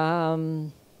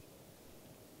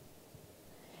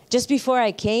 Just before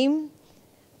I came,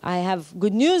 I have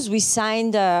good news. We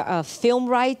signed a film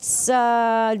rights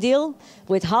deal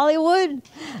with Hollywood.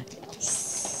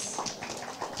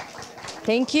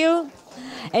 Thank you.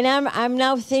 And I'm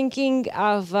now thinking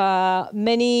of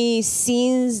many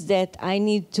scenes that I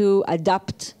need to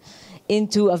adapt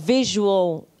into a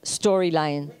visual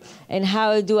storyline, and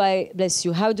how do I, bless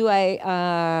you, how do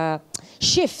I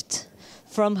shift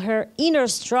from her inner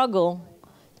struggle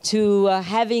to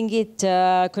having it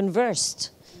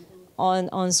conversed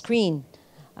on screen,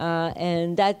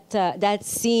 and that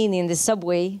scene in the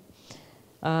subway,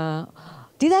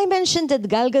 Did I mention that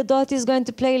Gal Gadot is going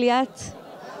to play Liat?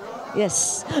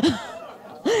 Yes.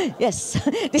 Yes,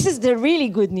 this is the really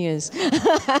good news.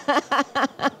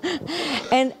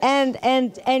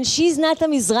 and she's not a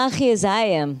Mizrahi as I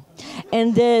am.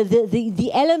 And the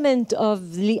element of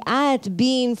Liat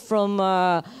being from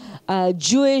a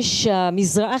Jewish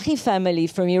Mizrahi family,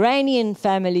 from Iranian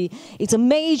family, it's a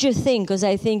major thing because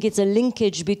I think it's a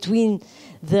linkage between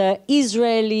the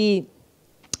Israeli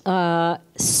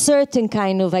certain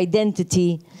kind of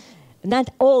identity, not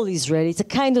all Israeli, it's a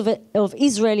kind of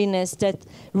Israeliness that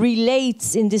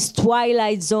relates in this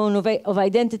twilight zone of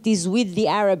identities with the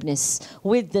Arabness,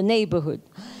 with the neighborhood.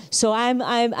 So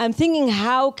I'm thinking,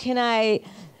 how can I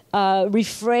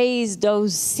rephrase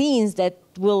those scenes that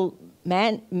will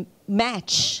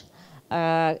match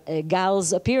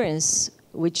Gal's appearance,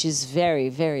 which is very,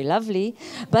 very lovely,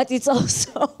 but it's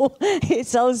also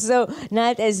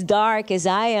not as dark as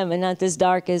I am and not as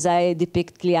dark as I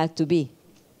depict Liat to be.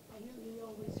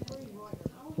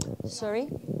 Sorry?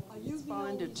 You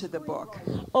responded to the book.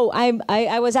 Oh,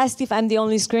 I was asked if I'm the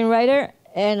only screenwriter,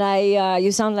 and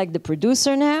you sound like the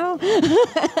producer now,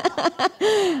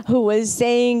 who was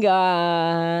saying,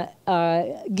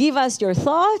 give us your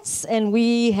thoughts, and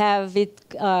we have it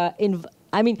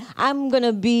I'm going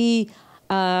to be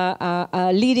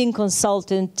a leading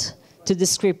consultant to the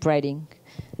script writing.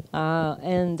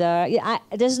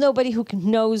 There's nobody who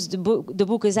knows the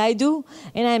book as I do,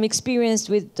 and I'm experienced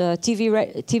with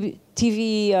TV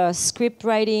script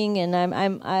writing, and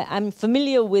I'm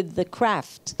familiar with the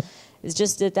craft. It's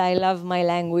just that I love my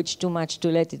language too much to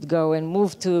let it go and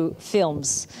move to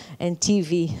films and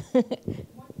TV.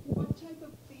 What type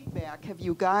of feedback have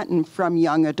you gotten from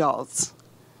young adults?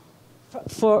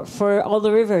 For All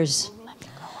the Rivers.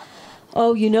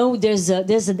 Oh, you know, there's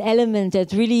an element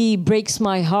that really breaks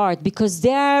my heart, because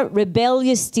there are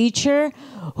rebellious teachers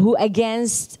who,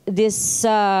 against this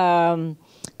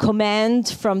command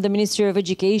from the Ministry of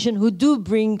Education, who do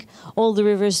bring All the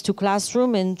Rivers to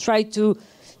classroom and try to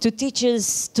teach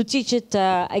it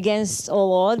against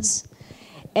all odds.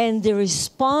 And the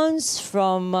response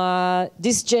from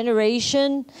this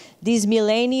generation, these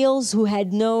millennials who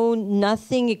had known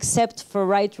nothing except for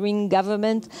right-wing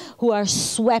government, who are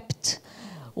swept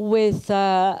with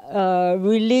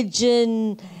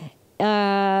religion.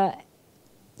 How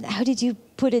did you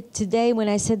put it today when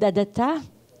I said adata?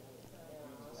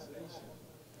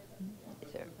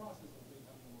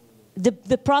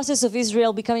 The process of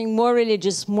Israel becoming more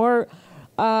religious, more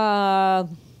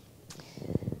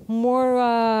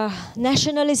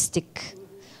nationalistic,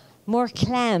 more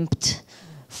clamped,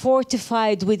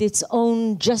 fortified with its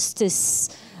own justice,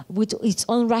 with its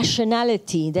own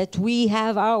rationality, that we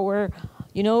have our,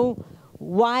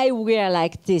 why we are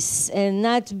like this, and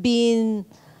not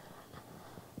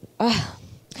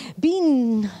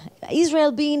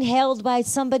Israel being held by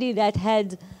somebody that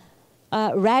had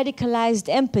radicalized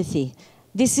empathy.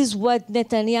 This is what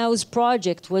Netanyahu's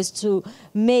project was, to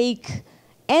make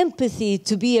empathy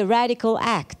to be a radical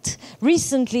act.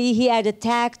 Recently, he had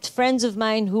attacked friends of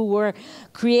mine who were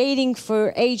creating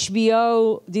for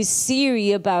HBO this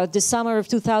series about the summer of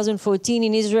 2014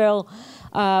 in Israel.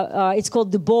 It's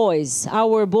called The Boys,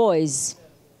 Our Boys.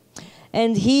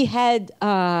 And he had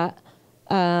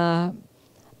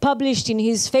published in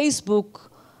his Facebook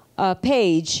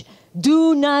page,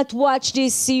 do not watch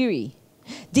this series.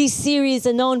 This series is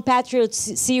a known patriot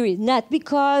series, not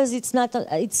because it's not.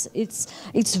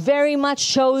 It's very much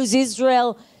shows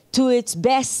Israel to its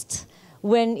best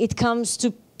when it comes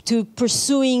to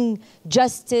pursuing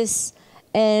justice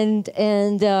and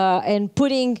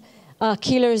putting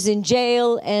killers in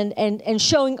jail and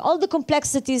showing all the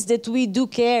complexities that we do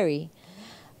carry.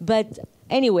 But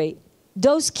anyway,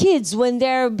 those kids, when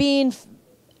they're being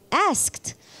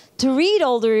asked to read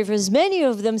All the Rivers, many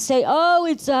of them say, oh,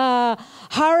 it's a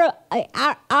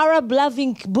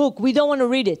Arab-loving book. We don't want to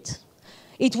read it.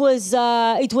 It was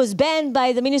banned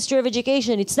by the Ministry of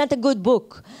Education. It's not a good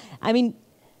book. I mean,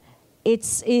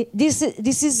 this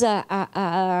is a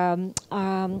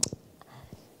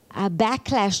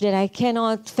backlash that I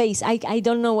cannot face. I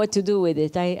don't know what to do with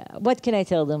it. What can I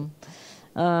tell them?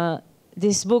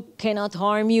 This book cannot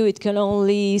harm you. It can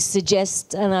only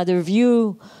suggest another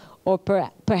view, or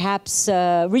perhaps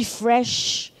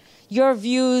refresh your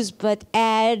views, but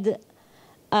add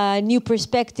a new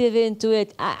perspective into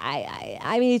it.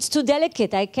 I mean, it's too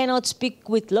delicate. I cannot speak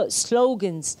with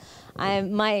slogans.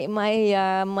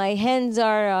 My hands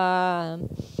are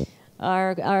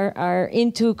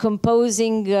into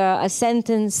composing a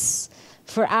sentence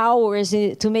for hours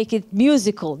to make it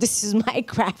musical. This is my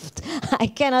craft. I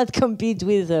cannot compete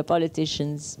with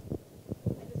politicians.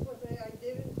 I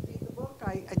didn't read the book.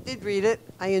 I I did read it.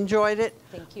 I enjoyed it.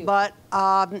 Thank you. But,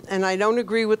 and I don't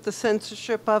agree with the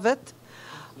censorship of it.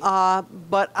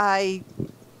 But I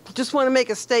just want to make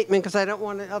a statement because I don't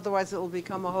want to, otherwise it will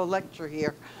become a whole lecture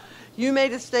here. You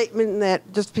made a statement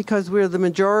that just because we're the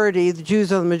majority, the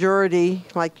Jews are the majority,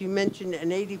 like you mentioned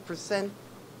an 80%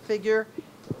 figure,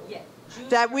 Yeah.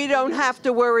 that we don't have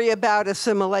to worry about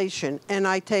assimilation. And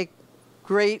I take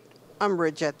great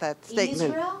umbrage at that statement. In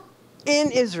Israel?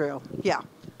 In Israel, yeah.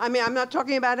 I mean, I'm not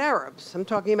talking about Arabs. I'm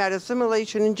talking about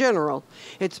assimilation in general.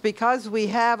 It's because we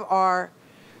have our,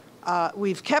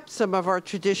 we've kept some of our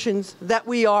traditions that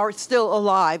we are still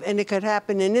alive, and it could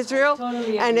happen in Israel,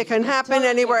 and it can happen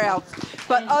anywhere else.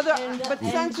 But but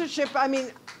censorship, I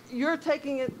mean, you're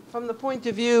taking it from the point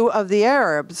of view of the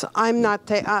Arabs. I'm not,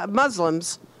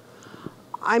 Muslims.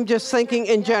 I'm just thinking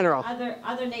in general.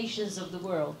 Other nations of the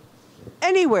world.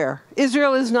 Anywhere.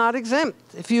 Israel is not exempt.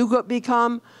 If you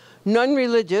become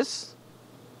non-religious,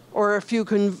 or if you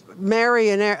can marry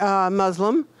a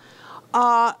Muslim,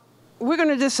 we're going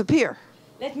to disappear.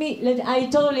 I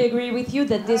totally agree with you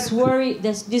that this worry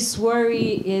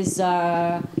is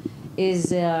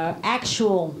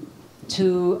actual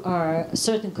to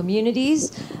certain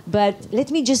communities. But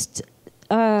let me just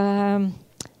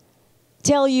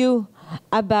tell you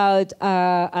about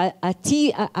a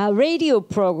radio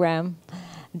program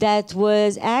that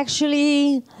was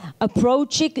actually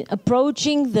approaching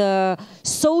the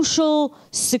social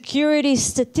security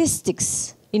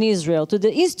statistics in Israel, to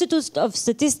the Institute of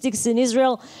Statistics in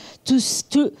Israel,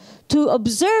 to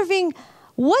observing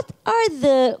what are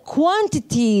the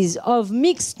quantities of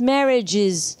mixed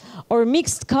marriages or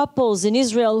mixed couples in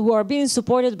Israel who are being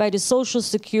supported by the social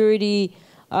security.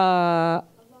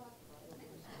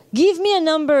 Give me a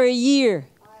number a year.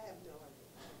 I have no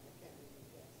idea. I can't even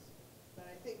guess. But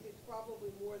I think it's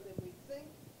probably more than we think,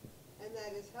 and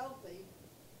that is healthy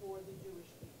for the Jewish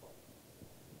people.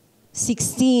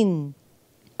 16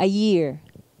 a year.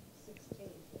 16.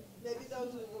 Maybe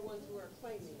those are the ones who are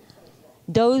claiming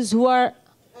it. Those who are...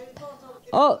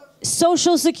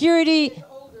 Social Security...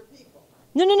 Older people.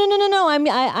 No.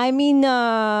 I mean,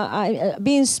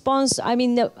 being sponsored... I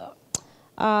mean...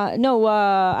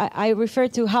 I refer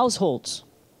to households.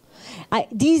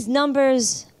 These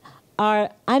numbers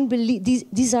are unbelievable.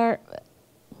 These are...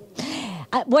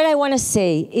 what I want to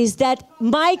say is that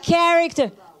my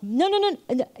character... No.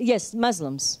 Yes,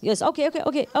 Muslims. Yes, okay.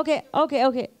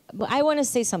 But I want to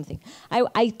say something.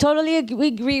 I totally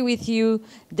agree with you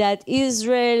that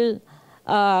Israel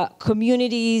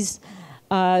communities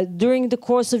during the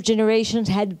course of generations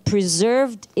had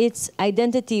preserved its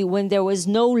identity when there was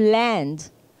no land,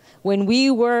 when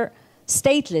we were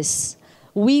stateless.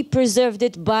 We preserved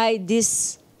it by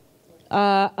this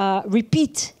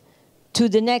repeat to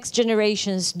the next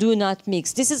generations, do not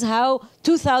mix. This is how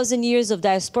 2,000 years of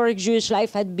diasporic Jewish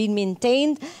life had been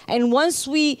maintained. And once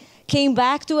we came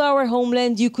back to our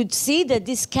homeland, you could see that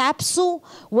this capsule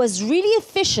was really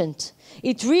efficient.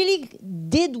 It really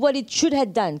did what it should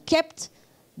have done, kept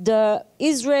the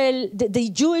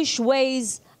Jewish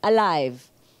ways alive.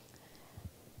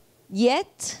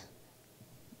 Yet,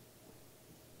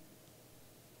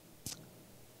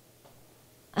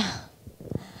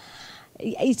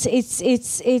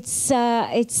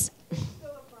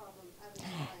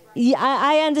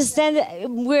 I understand that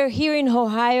we're here in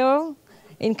Ohio,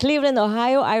 in Cleveland,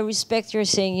 Ohio. I respect your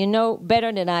saying, you know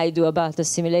better than I do about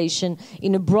assimilation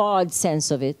in a broad sense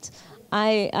of it.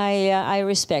 I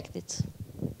respect it.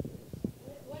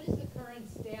 What is the current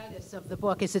status of the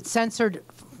book? Is it censored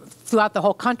throughout the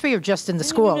whole country or just in the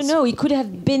schools? No. It could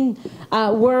have been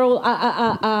world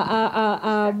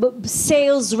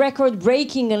sales record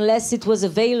breaking unless it was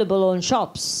available on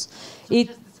shops. So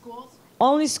just the schools?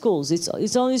 Only schools.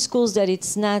 It's only schools that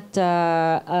it's not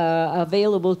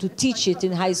available to teach it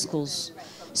in high schools.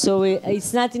 So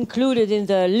it's not included in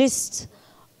the list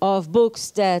of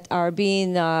books that are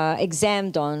being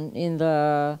examined on in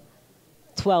the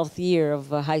 12th year of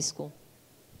high school.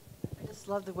 I just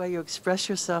love the way you express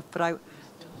yourself, but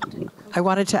I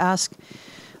wanted to ask,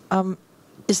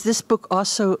 is this book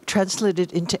also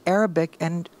translated into Arabic,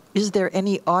 and is there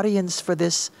any audience for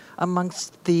this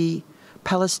amongst the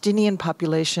Palestinian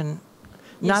population,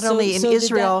 not only in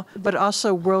Israel, but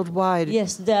also worldwide?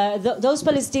 Yes, those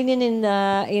Palestinians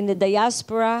in the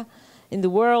diaspora, in the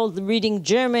world, reading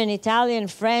German, Italian,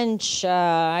 French,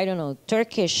 I don't know,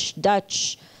 Turkish,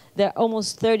 Dutch, there are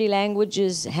almost 30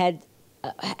 languages,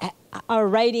 are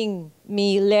writing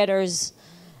me letters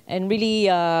and really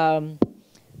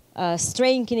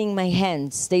strengthening my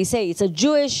hands. They say it's a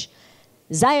Jewish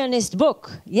Zionist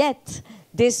book, yet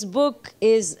this book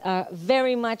is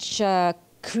very much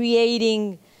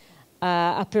creating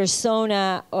a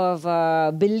persona of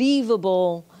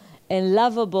believable and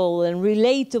lovable and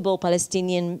relatable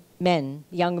Palestinian men,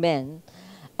 young men.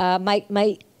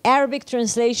 My Arabic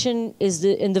translation is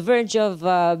in the verge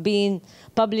of being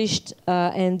published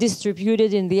and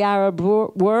distributed in the Arab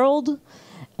world.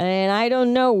 And I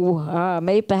don't know.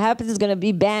 Maybe perhaps it's going to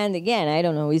be banned again. I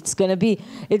don't know. It's going to be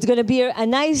a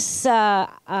nice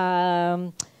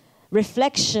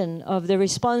reflection of the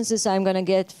responses I'm going to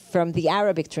get from the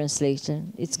Arabic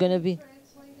translation. It's going to be.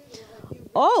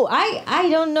 Oh, I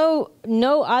don't know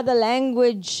no other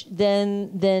language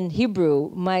than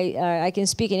Hebrew. I can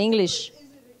speak in English.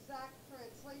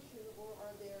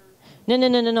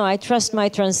 No. I trust my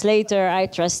translator. I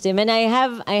trust him, and I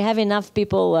have enough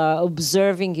people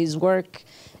observing his work.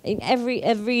 In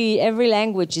every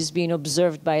language is being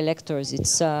observed by lectors.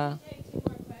 It's.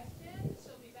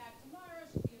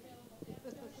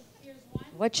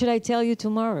 What should I tell you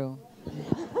tomorrow?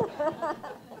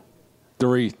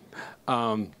 Dorit,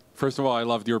 first of all, I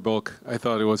loved your book. I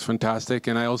thought it was fantastic,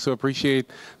 and I also appreciate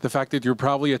the fact that you're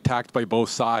probably attacked by both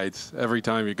sides every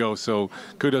time you go, so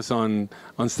kudos on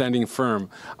standing firm.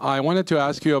 I wanted to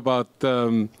ask you about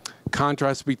the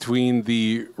contrast between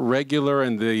the regular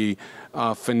and the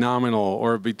phenomenal,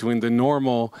 or between the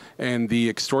normal and the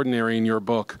extraordinary in your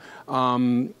book.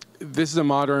 This is a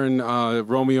modern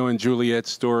Romeo and Juliet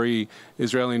story,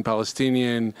 Israeli and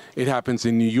Palestinian. It happens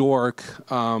in New York.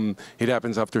 It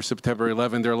happens after September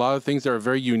 11. There are a lot of things that are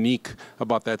very unique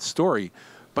about that story.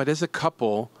 But as a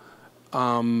couple,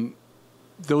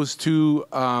 those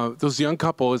young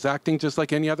couple is acting just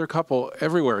like any other couple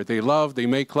everywhere. They love, they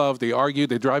make love, they argue,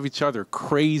 they drive each other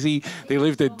crazy, they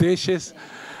leave the dishes.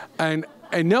 And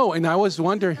I was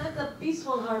wondering. It's not a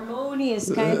peaceful,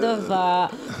 harmonious kind of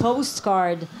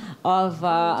postcard of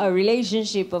a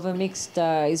relationship of a mixed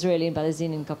Israeli and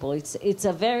Palestinian couple. It's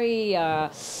a very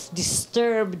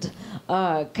disturbed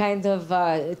kind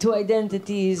of two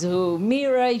identities who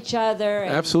mirror each other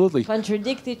and absolutely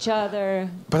contradict each other.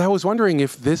 But I was wondering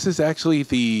if this is actually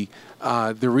the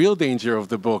real danger of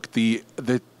the book, the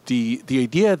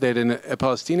idea that a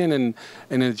Palestinian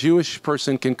and a Jewish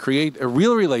person can create a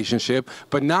real relationship,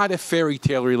 but not a fairy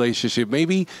tale relationship.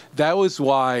 Maybe that was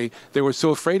why they were so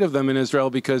afraid of them in Israel,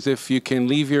 because if you can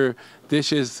leave your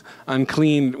dishes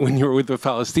unclean when you're with a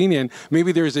Palestinian,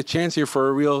 maybe there's a chance here for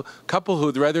a real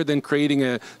couplehood, rather than creating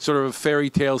a sort of a fairy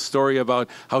tale story about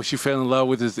how she fell in love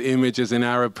with his image as an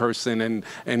Arab person and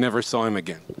never saw him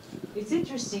again. It's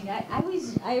interesting.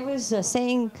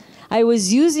 I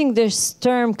was using this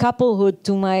term couplehood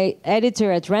to my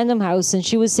editor at Random House, and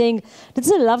she was saying,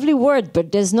 that's a lovely word,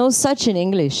 but there's no such in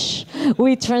English.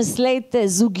 We translate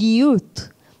zugiyut.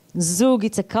 Zug,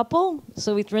 it's a couple,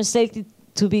 so we translate it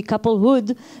to be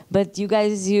couplehood, but you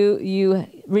guys, you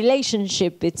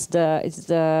relationship, it's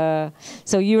the,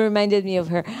 so you reminded me of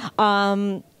her.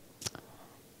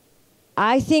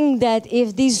 I think that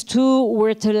if these two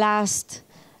were to last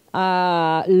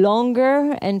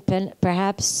longer and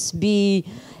perhaps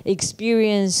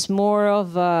experience more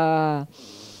of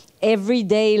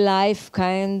everyday life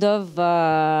kind of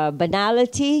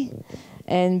banality,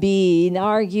 and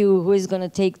argue who is going to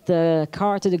take the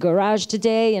car to the garage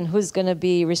today and who's going to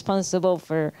be responsible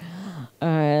for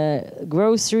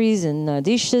groceries and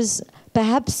dishes,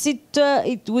 perhaps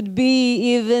it would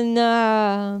be even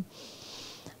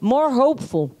more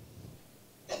hopeful.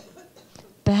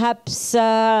 Perhaps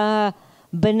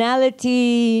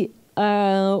banality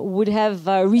would have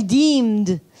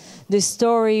redeemed the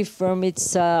story from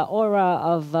its aura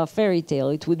of fairy tale.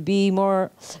 It would be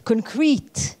more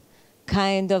concrete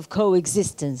kind of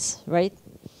coexistence, right?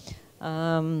 I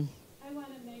want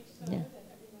to make sure that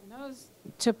everyone knows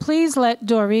to please let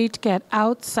Dorit get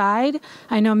outside.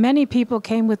 I know many people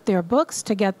came with their books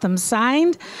to get them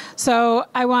signed. So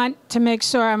I want to make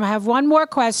sure I have one more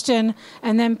question,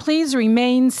 and then please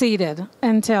remain seated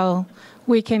until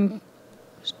we can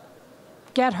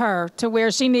get her to where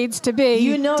she needs to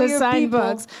be to sign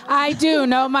books. I do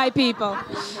know my people.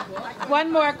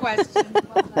 One more question.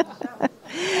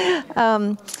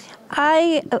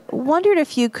 I wondered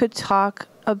if you could talk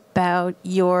about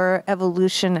your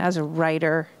evolution as a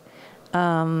writer,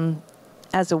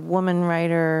 as a woman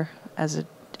writer,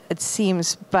 it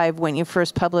seems by when you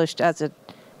first published as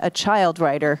a child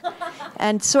writer,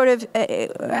 and sort of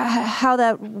how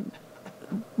that,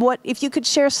 if you could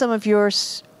share some of your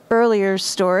earlier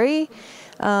story,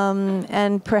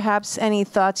 and perhaps any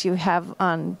thoughts you have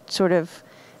on sort of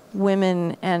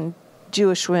women and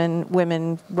Jewish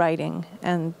women writing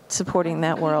and supporting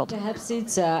that world. Perhaps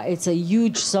it's a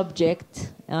huge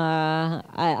subject.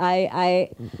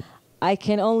 I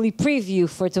can only preview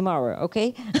for tomorrow,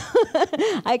 okay?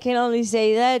 I can only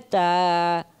say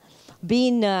that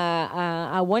being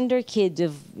a wonder kid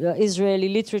of Israeli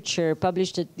literature,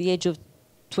 published at the age of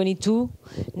 22,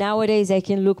 nowadays I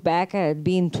can look back at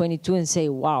being 22 and say,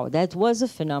 wow, that was a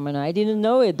phenomenon. I didn't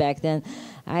know it back then.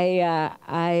 I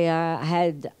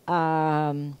had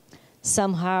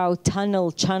somehow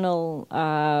channel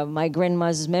my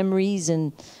grandma's memories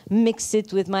and mixed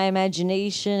it with my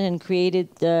imagination and created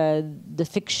the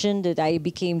fiction that I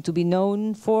became to be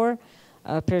known for,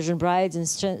 Persian Brides and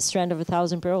Strand of a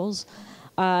Thousand Pearls.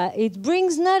 It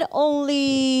brings not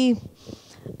only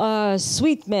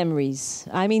sweet memories.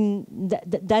 I mean,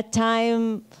 that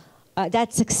time,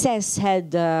 that success had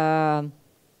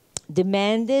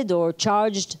demanded or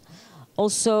charged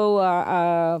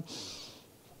also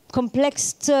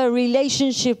complex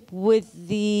relationship with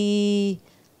the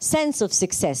sense of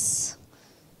success.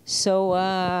 So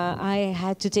I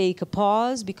had to take a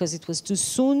pause because it was too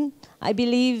soon. I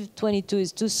believe 22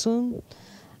 is too soon.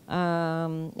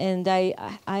 And I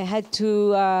had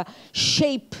to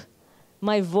shape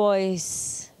my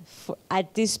voice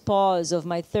at this pause of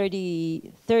my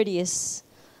 30th.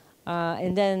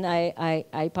 And then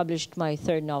I published my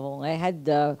third novel.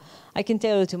 I can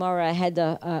tell you tomorrow I had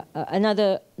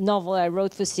another novel I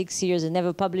wrote for 6 years and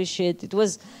never published it. It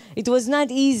was not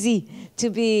easy to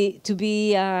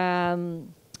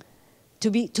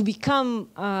become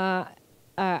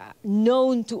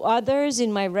known to others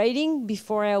in my writing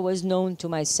before I was known to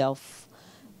myself.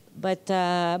 But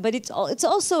it's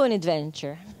also an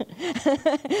adventure.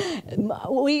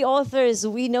 We authors,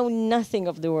 we know nothing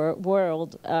of the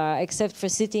world except for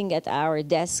sitting at our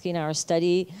desk in our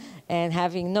study and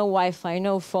having no Wi-Fi,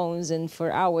 no phones, and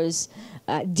for hours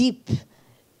deep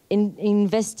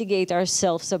investigate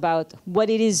ourselves about what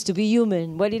it is to be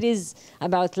human, what it is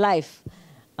about life.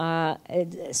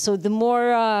 So the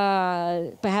more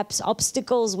perhaps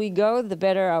obstacles we go, the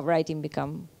better our writing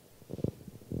become.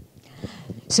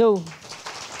 So,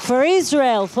 for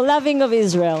Israel, for loving of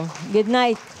Israel, good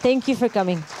night. Thank you for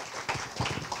coming.